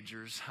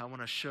teenagers, I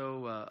want to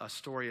show a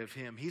story of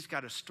him. He's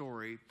got a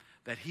story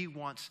that he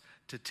wants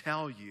to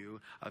tell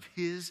you of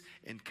his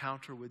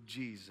encounter with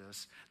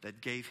Jesus that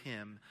gave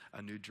him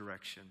a new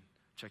direction.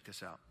 Check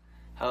this out.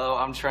 Hello,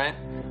 I'm Trent.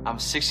 I'm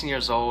 16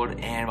 years old,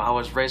 and I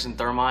was raised in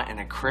Thurmont in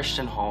a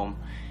Christian home.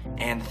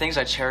 And the things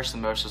I cherished the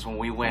most was when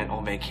we went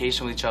on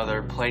vacation with each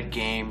other, played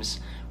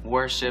games,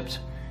 worshiped,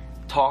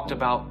 talked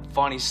about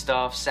funny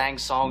stuff, sang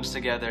songs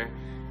together,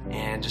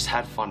 and just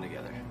had fun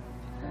together.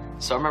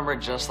 So I remember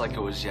just like it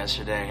was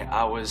yesterday.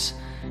 I was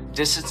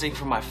distancing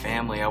from my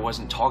family. I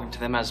wasn't talking to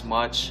them as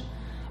much.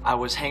 I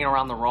was hanging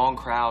around the wrong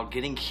crowd,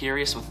 getting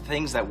curious with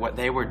things that what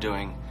they were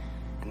doing,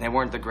 and they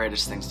weren't the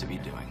greatest things to be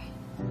doing.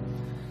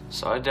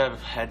 So I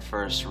dove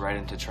headfirst right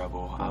into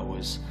trouble. I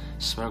was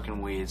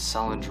smoking weed,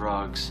 selling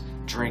drugs,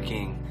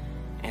 drinking,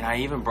 and I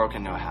even broke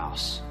into a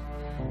house.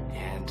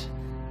 And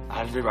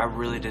I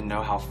really didn't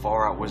know how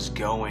far I was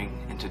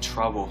going into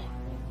trouble,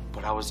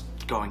 but I was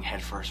going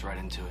headfirst right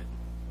into it.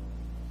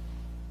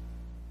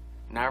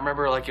 And I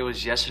remember like it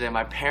was yesterday,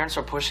 my parents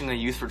were pushing the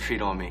youth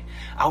retreat on me.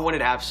 I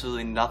wanted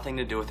absolutely nothing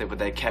to do with it, but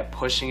they kept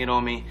pushing it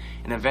on me,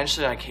 and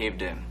eventually I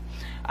caved in.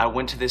 I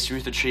went to this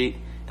youth retreat,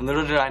 and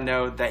little did I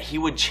know that He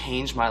would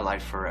change my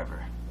life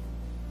forever.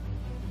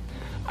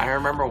 I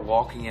remember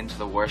walking into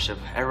the worship,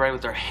 everybody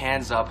with their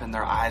hands up and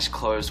their eyes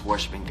closed,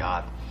 worshiping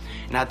God.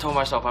 And I told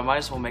myself I might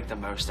as well make the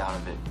most out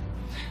of it.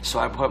 So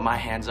I put my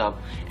hands up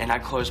and I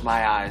closed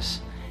my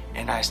eyes,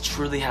 and I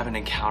truly have an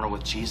encounter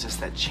with Jesus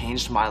that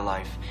changed my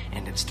life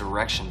and its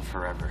direction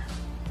forever.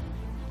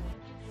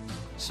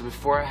 So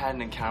before I had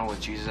an encounter with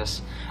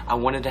Jesus, I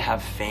wanted to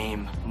have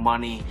fame,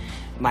 money,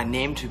 my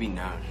name to be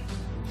known.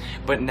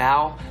 But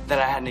now that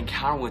I had an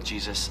encounter with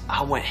Jesus,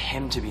 I want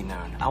Him to be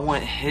known. I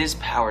want His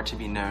power to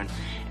be known,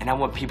 and I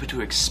want people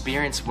to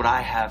experience what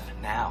I have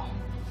now.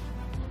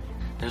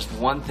 There's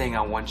one thing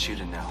I want you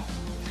to know,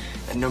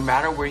 that no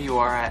matter where you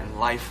are at in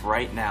life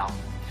right now,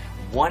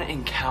 one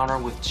encounter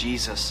with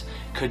Jesus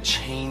could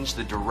change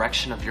the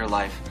direction of your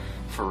life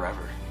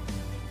forever.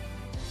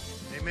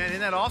 Amen. Isn't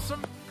that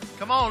awesome?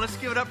 Come on, let's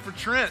give it up for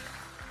Trent.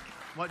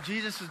 What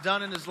Jesus has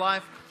done in his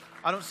life.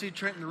 I don't see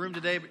Trent in the room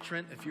today, but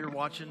Trent, if you're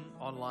watching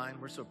online,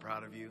 we're so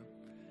proud of you.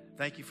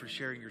 Thank you for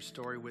sharing your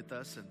story with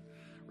us and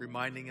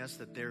reminding us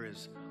that there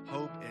is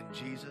hope in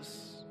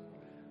Jesus.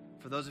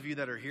 For those of you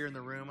that are here in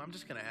the room, I'm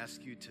just going to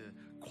ask you to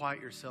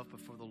quiet yourself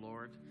before the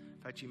Lord.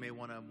 In fact, you may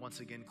want to once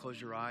again close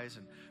your eyes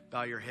and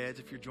bow your heads.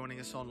 If you're joining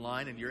us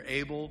online and you're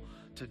able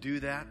to do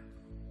that,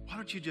 why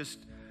don't you just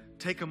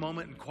take a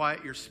moment and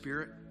quiet your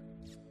spirit?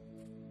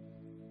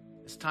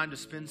 It's time to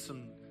spend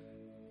some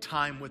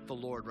time with the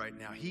Lord right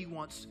now. He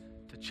wants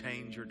to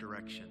change your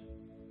direction.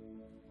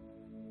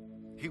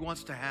 He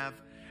wants to have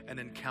an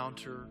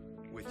encounter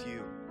with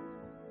you.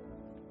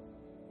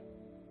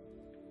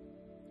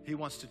 He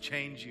wants to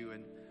change you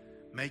and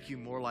make you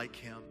more like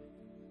Him.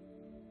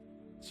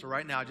 So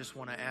right now, I just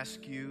want to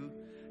ask you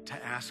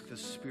to ask the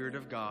Spirit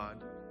of God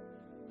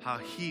how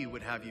He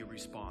would have you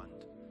respond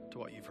to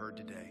what you've heard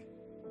today.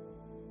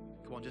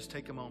 Come on, just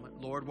take a moment.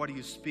 Lord, what are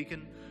you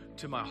speaking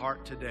to my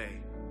heart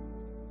today?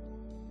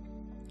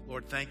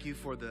 Lord, thank you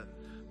for the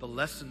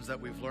lessons that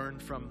we've learned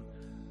from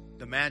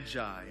the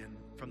Magi and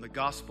from the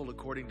gospel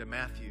according to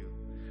Matthew.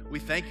 We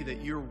thank you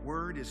that your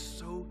word is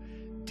so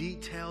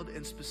detailed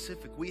and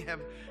specific. We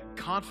have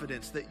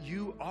confidence that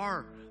you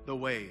are the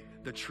way,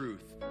 the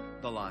truth,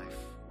 the life.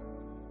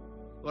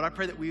 Lord, I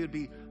pray that we would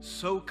be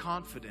so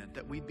confident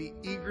that we'd be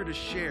eager to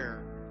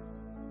share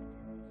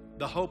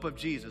the hope of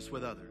Jesus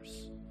with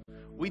others.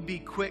 We'd be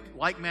quick,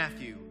 like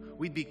Matthew,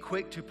 we'd be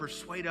quick to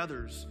persuade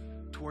others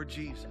toward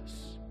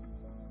Jesus.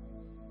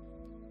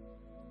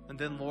 And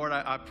then, Lord,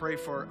 I pray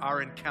for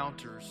our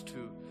encounters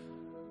to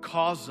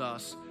cause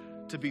us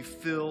to be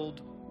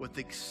filled with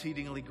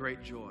exceedingly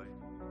great joy.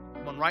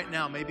 Come on, right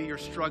now, maybe you're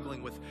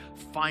struggling with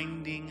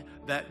finding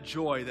that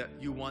joy that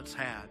you once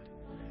had.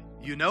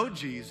 You know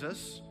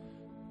Jesus,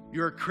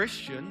 you're a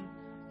Christian,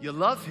 you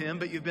love Him,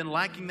 but you've been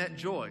lacking that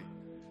joy.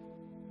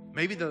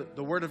 Maybe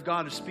the Word of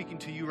God is speaking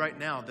to you right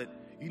now that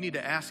you need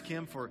to ask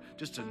Him for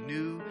just a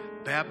new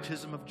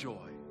baptism of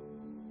joy.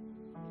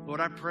 Lord,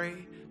 I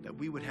pray that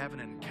we would have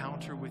an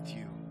encounter with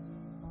you.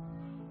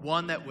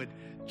 One that would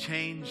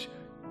change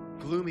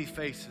gloomy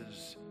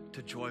faces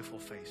to joyful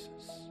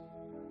faces.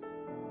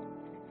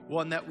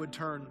 One that would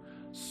turn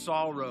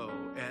sorrow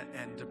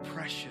and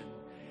depression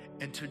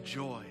into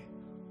joy.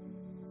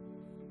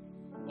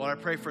 Lord,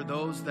 I pray for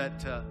those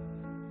that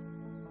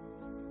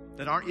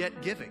aren't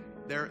yet giving.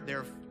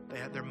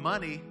 Their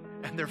money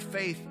and their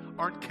faith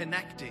aren't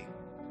connecting.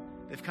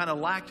 They've kind of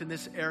lacked in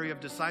this area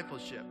of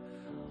discipleship.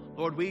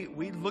 Lord, we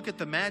look at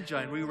the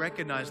Magi and we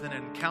recognize that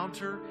an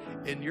encounter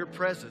in your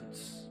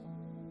presence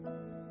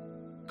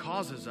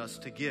causes us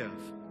to give.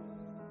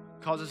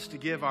 Causes us to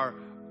give our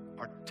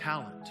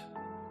talent,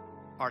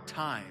 our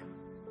time,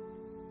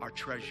 our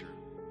treasure.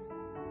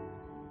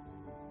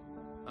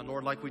 And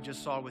Lord, like we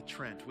just saw with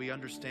Trent, we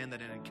understand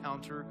that an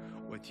encounter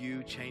with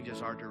you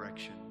changes our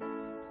direction.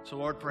 So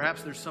Lord,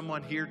 perhaps there's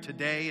someone here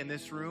today in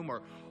this room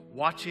or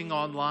watching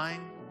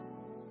online.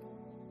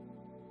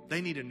 They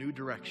need a new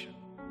direction.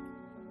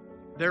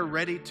 They're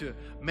ready to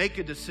make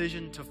a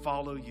decision to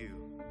follow you.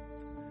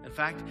 In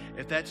fact,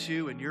 if that's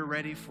you and you're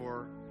ready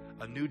for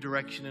a new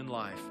direction in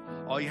life,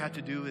 all you have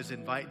to do is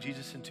invite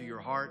Jesus into your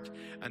heart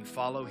and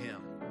follow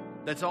Him.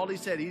 That's all He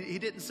said. He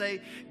didn't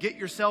say, get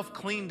yourself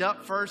cleaned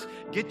up first,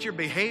 get your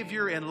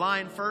behavior in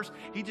line first.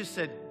 He just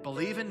said,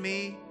 believe in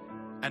me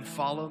and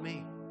follow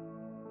me.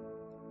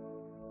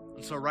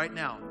 And so right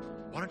now,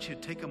 why don't you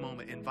take a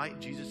moment, invite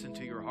Jesus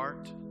into your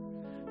heart.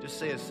 Just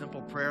say a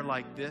simple prayer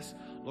like this: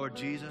 Lord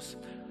Jesus,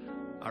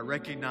 I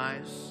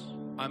recognize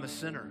I'm a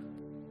sinner.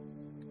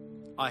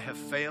 I have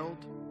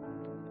failed.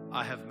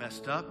 I have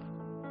messed up.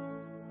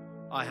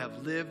 I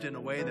have lived in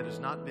a way that has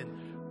not been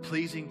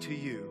pleasing to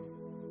you.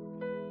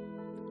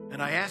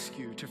 And I ask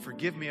you to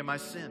forgive me of my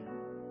sin.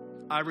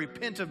 I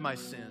repent of my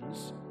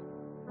sins,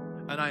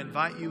 and I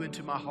invite you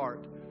into my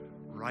heart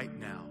right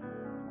now.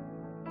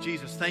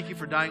 Jesus, thank you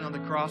for dying on the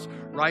cross,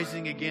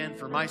 rising again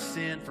for my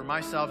sin, for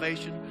my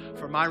salvation,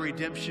 for my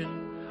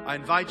redemption. I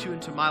invite you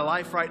into my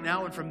life right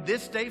now, and from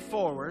this day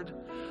forward,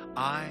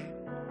 I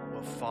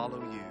will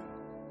follow you.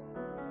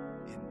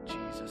 In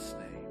Jesus'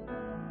 name,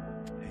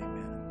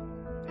 amen.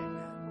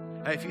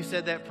 Amen. Hey, if you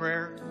said that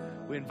prayer,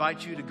 we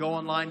invite you to go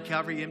online,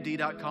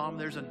 calvarymd.com.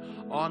 There's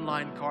an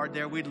online card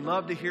there. We'd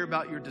love to hear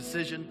about your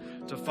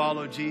decision to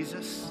follow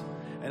Jesus.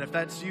 And if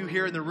that's you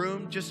here in the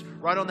room, just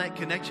write on that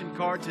connection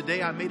card,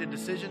 today I made a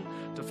decision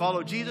to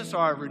follow Jesus, or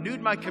I renewed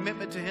my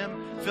commitment to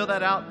Him. Fill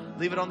that out,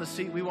 leave it on the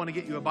seat. We want to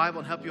get you a Bible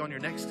and help you on your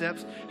next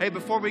steps. Hey,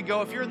 before we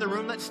go, if you're in the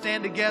room, let's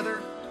stand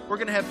together. We're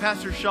going to have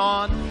Pastor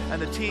Sean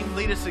and the team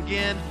lead us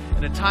again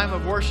in a time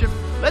of worship.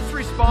 Let's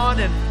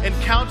respond and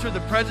encounter the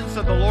presence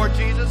of the Lord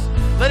Jesus.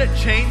 Let it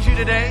change you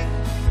today.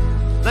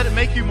 Let it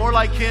make you more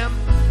like Him.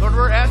 Lord,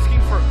 we're asking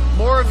for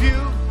more of you,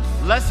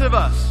 less of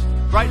us.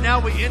 Right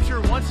now we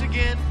enter once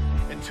again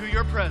into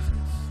your presence.